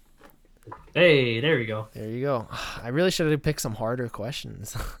 Hey, there you go. There you go. I really should have picked some harder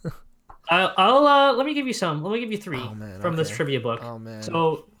questions. I'll let me give you some. Let me give you three from this okay. trivia book. Oh man.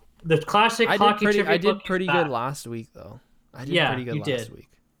 So the classic hockey trivia book. I did pretty good last week though.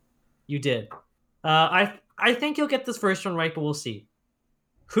 You did. I think you'll get this first one right, but we'll see.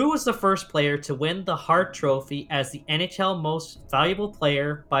 Who was the first player to win the Hart Trophy as the NHL Most Valuable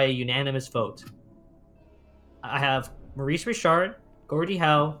Player by a unanimous vote? I have Maurice Richard, Gordie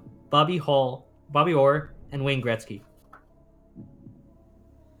Howe, Bobby Orr, and Wayne Gretzky.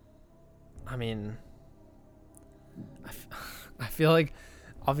 I mean, I feel like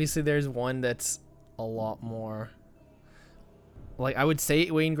obviously there's one that's a lot more. Like I would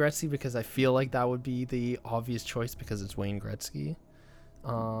say Wayne Gretzky because I feel like that would be the obvious choice because it's Wayne Gretzky.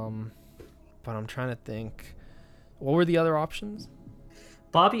 But I'm trying to think. What were the other options?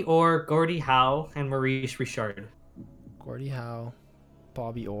 Bobby Orr, Gordie Howe, and Maurice Richard. Gordie Howe,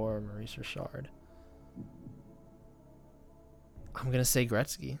 Bobby Orr, Maurice Richard. I'm gonna say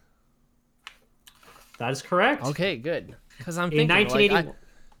Gretzky. That is correct. Okay, good. Because I'm thinking, 1981.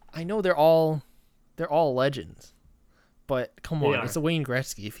 I know they're all legends, but come on, They are. it's a Wayne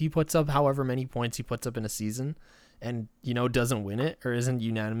Gretzky. If he puts up however many points he puts up in a season, and doesn't win it or isn't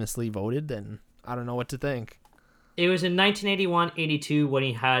unanimously voted, then I don't know what to think. It was in 1981-82 when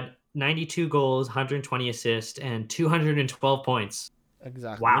he had 92 goals, 120 assists, and 212 points.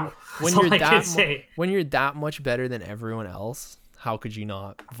 Exactly. Wow. When That's you're all I can say. when you're that much better than everyone else, how could you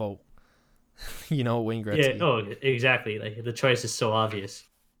not vote? Wayne Gretzky. Yeah. Oh, exactly. Like the choice is so obvious.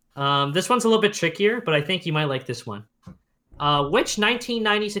 This one's a little bit trickier, but I think you might like this one. Which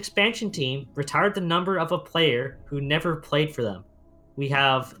 1990s expansion team retired the number of a player who never played for them? We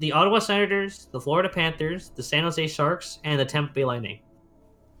have the Ottawa Senators, the Florida Panthers, the San Jose Sharks, and the Tampa Bay Lightning.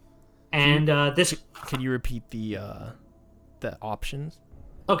 And this. Could you repeat the options?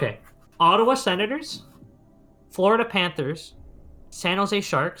 Okay. Ottawa Senators, Florida Panthers, San Jose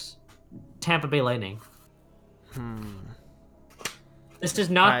Sharks, Tampa Bay Lightning. This is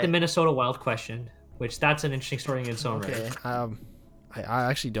not the Minnesota Wild question, which that's an interesting story in its own right. I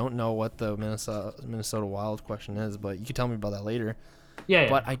actually don't know what the Minnesota Wild question is, but you can tell me about that later. Yeah.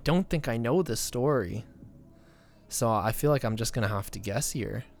 But I don't think I know this story, so I feel like I'm just gonna have to guess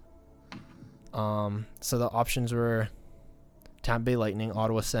here. So the options were Tampa Bay Lightning,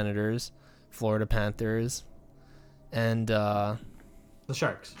 Ottawa Senators, Florida Panthers, and The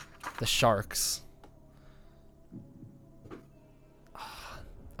Sharks. the Sharks.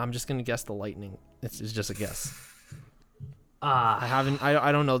 I'm just gonna guess the Lightning. It's just a guess. I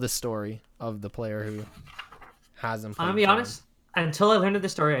don't know the story of the player who hasn't played. I'll be for honest. Until I learned of the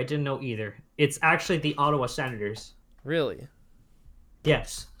story, I didn't know either. It's actually the Ottawa Senators. them. Really?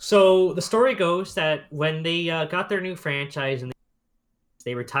 Yes. So the story goes that when they got their new franchise and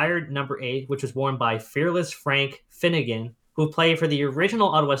they retired number 8, which was worn by fearless Frank Finnegan, who played for the original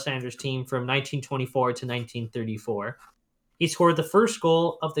Ottawa Senators team from 1924 to 1934. He scored the first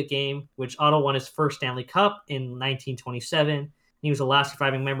goal of the game, which Ottawa won his first Stanley Cup in 1927. He was the last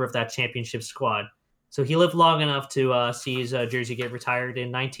surviving member of that championship squad. So he lived long enough to see his jersey get retired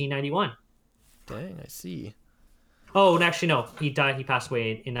in 1991. Dang, I see. Oh, and actually, no. He died. He passed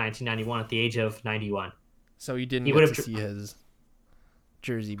away in 1991 at the age of 91. So he didn't He get would've to see his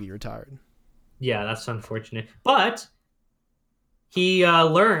jersey be retired. Yeah, that's unfortunate. But he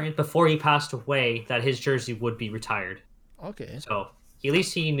learned before he passed away that his jersey would be retired. Okay. So at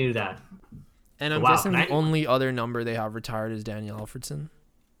least he knew that. And I'm Wow, guessing the 91. only other number they have retired is Daniel Alfredson.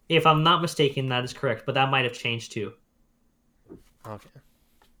 If I'm not mistaken, that is correct. But that might have changed too. Okay.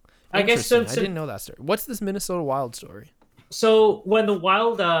 I guess Interesting. I didn't know that story. What's this Minnesota Wild story? So when the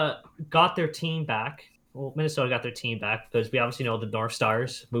Wild got their team back, well, Minnesota got their team back because we obviously know the North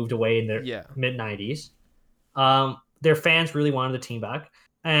Stars moved away in their mid 90s. Their fans really wanted the team back,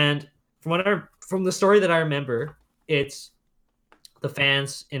 and from the story that I remember, it's the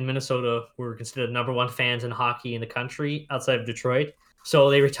fans in Minnesota were considered number 1 fans in hockey in the country outside of Detroit. So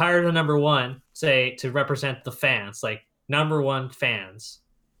they retired the number 1, say, to represent the fans, like number 1 fans.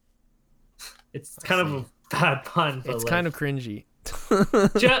 It's kind of a bad pun, but It's kind of cringy.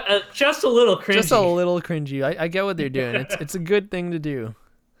 just a little cringy. Just a little cringy. I get what they're doing. It's a good thing to do.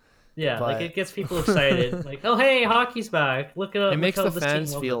 Yeah, but like it gets people excited. Like, oh hey, hockey's back! Look at it makes look the how this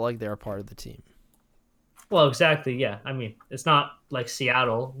fans team feel looks. like they're a part of the team. Well, exactly. Yeah, I mean, it's not like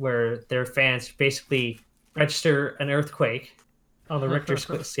Seattle where their fans basically register an earthquake on the Richter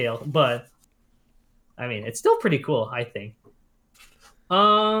scale, but I mean, it's still pretty cool, I think.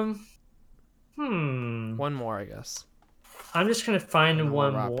 One more, I guess. I'm just gonna And find then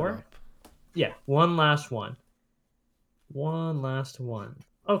one we'll wrap it more. up. Yeah, one last one. One last one.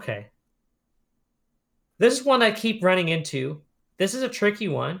 Okay. This is one I keep running into. This is a tricky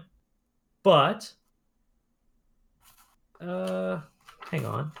one, but hang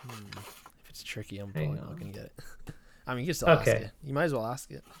on. If it's tricky, I'm Hang probably not on. gonna get it. I mean, you can still ask Okay. it. You might as well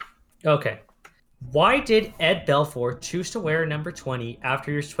ask it. Okay. Why did Ed Belfour choose to wear number 20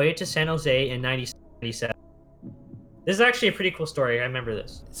 after he was traded to San Jose in 1997? This is actually a pretty cool story. I remember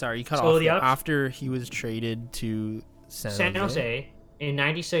this. Sorry, you cut So off the there. op- After he was traded to San Jose in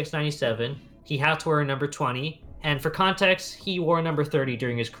 96, 97, he had to wear number 20. And for context, he wore number 30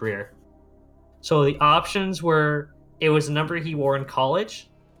 during his career. So the options were, it was the number he wore in college.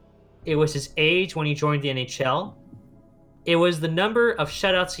 It was his age when he joined the NHL. It was the number of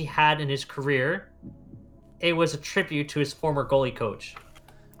shutouts he had in his career. It was a tribute to his former goalie coach.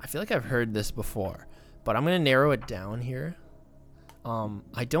 I feel like I've heard this before, but I'm gonna narrow it down here.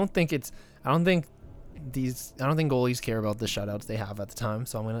 I don't think goalies care about the shutouts they have at the time,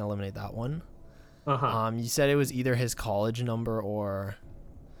 so I'm gonna eliminate that one. Uh-huh. You said it was either his college number or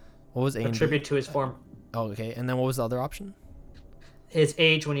what was A A and B? tribute to his former Oh, okay. And then what was the other option? his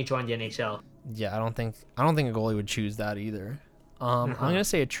age when he joined the NHL. Yeah, I don't think a goalie would choose that either. I'm gonna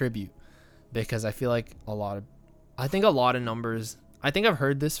say a tribute because I feel like a lot of numbers. I think I've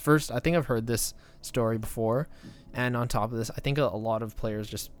heard this story before, and on top of this, I think a lot of players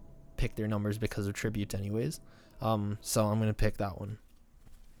just pick their numbers because of tribute, anyways. So I'm gonna pick that one.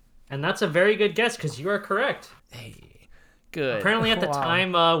 And that's a very good guess because you are correct. Hey, good. Apparently, at the Wow.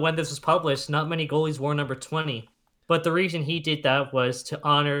 time when this was published, not many goalies wore number 20. But the reason he did that was to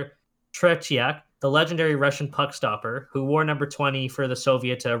honor Tretiak, the legendary Russian puck stopper, who wore number 20 for the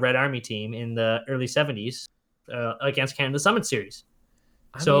Soviet Red Army team in the early 70s against Canada Summit Series.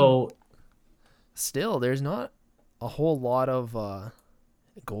 I mean, So, still, there's not a whole lot of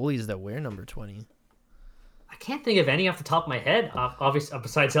goalies that wear number 20. I can't think of any off the top of my head, obviously,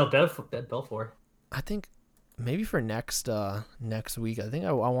 besides Ed Belfour. I think maybe for next week, I think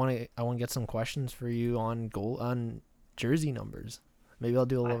I want to get some questions for you on jersey numbers. Maybe I'll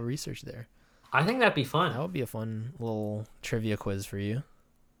do a little research there. I think that'd be That fun. would be a fun little trivia quiz for you.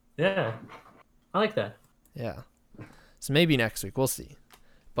 Yeah, I like that. Yeah. So maybe next week, we'll see.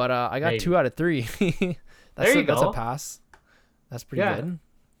 But I got Maybe. 2 out of 3. There you That's go. a pass. That's pretty Yeah. good.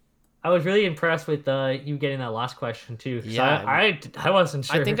 I was really impressed with you getting that last question too. So Yeah, I wasn't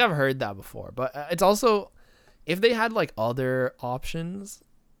I sure. think I've heard that before, but it's also if they had like other options,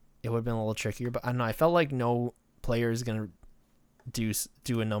 it would have been a little trickier. But I don't know. I felt like no player is gonna do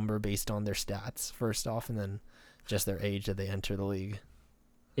a number based on their stats first off, and then just their age that they enter the league.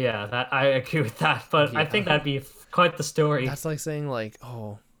 Yeah, that I agree with that. But I think Yeah, that'd be quite the story. that's like saying like,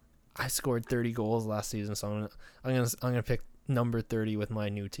 oh, I scored 30 goals last season, so I'm gonna pick number 30 with my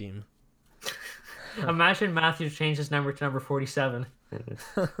new team. Imagine Matthews changed his number to number 47.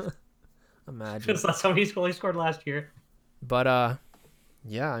 Imagine. Because that's how many goals he scored last year. But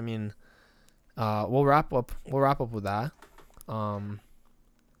yeah, I mean, we'll wrap up with that.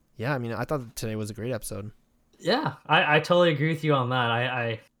 Yeah, I mean, I thought today was a great episode. Yeah, I totally agree with you on that.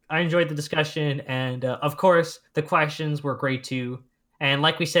 I enjoyed the discussion, and of course, the questions were great too. And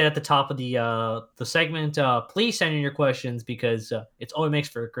like we said at the top of the segment, please send in your questions because it always makes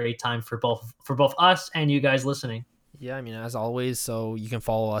for a great time for both us and you guys listening. Yeah, I mean, as always, so you can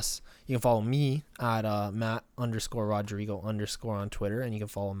follow us. You can follow me at Matt_Rodrigo_ on Twitter, and you can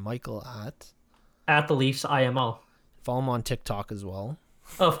follow Michael At the Leafs IMO. Follow him on TikTok as well.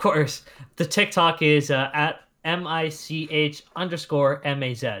 Of course, the TikTok is at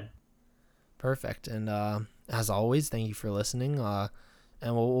MICH_MAZ. Perfect. And as always, thank you for listening.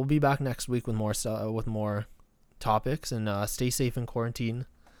 And we'll be back next week with more with more topics. And stay safe in quarantine.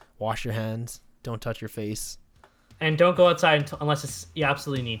 Wash your hands. Don't touch your face. And don't go outside unless you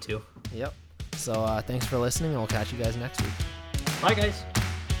absolutely need to. Yep. So thanks for listening, and we'll catch you guys next week. Bye, guys.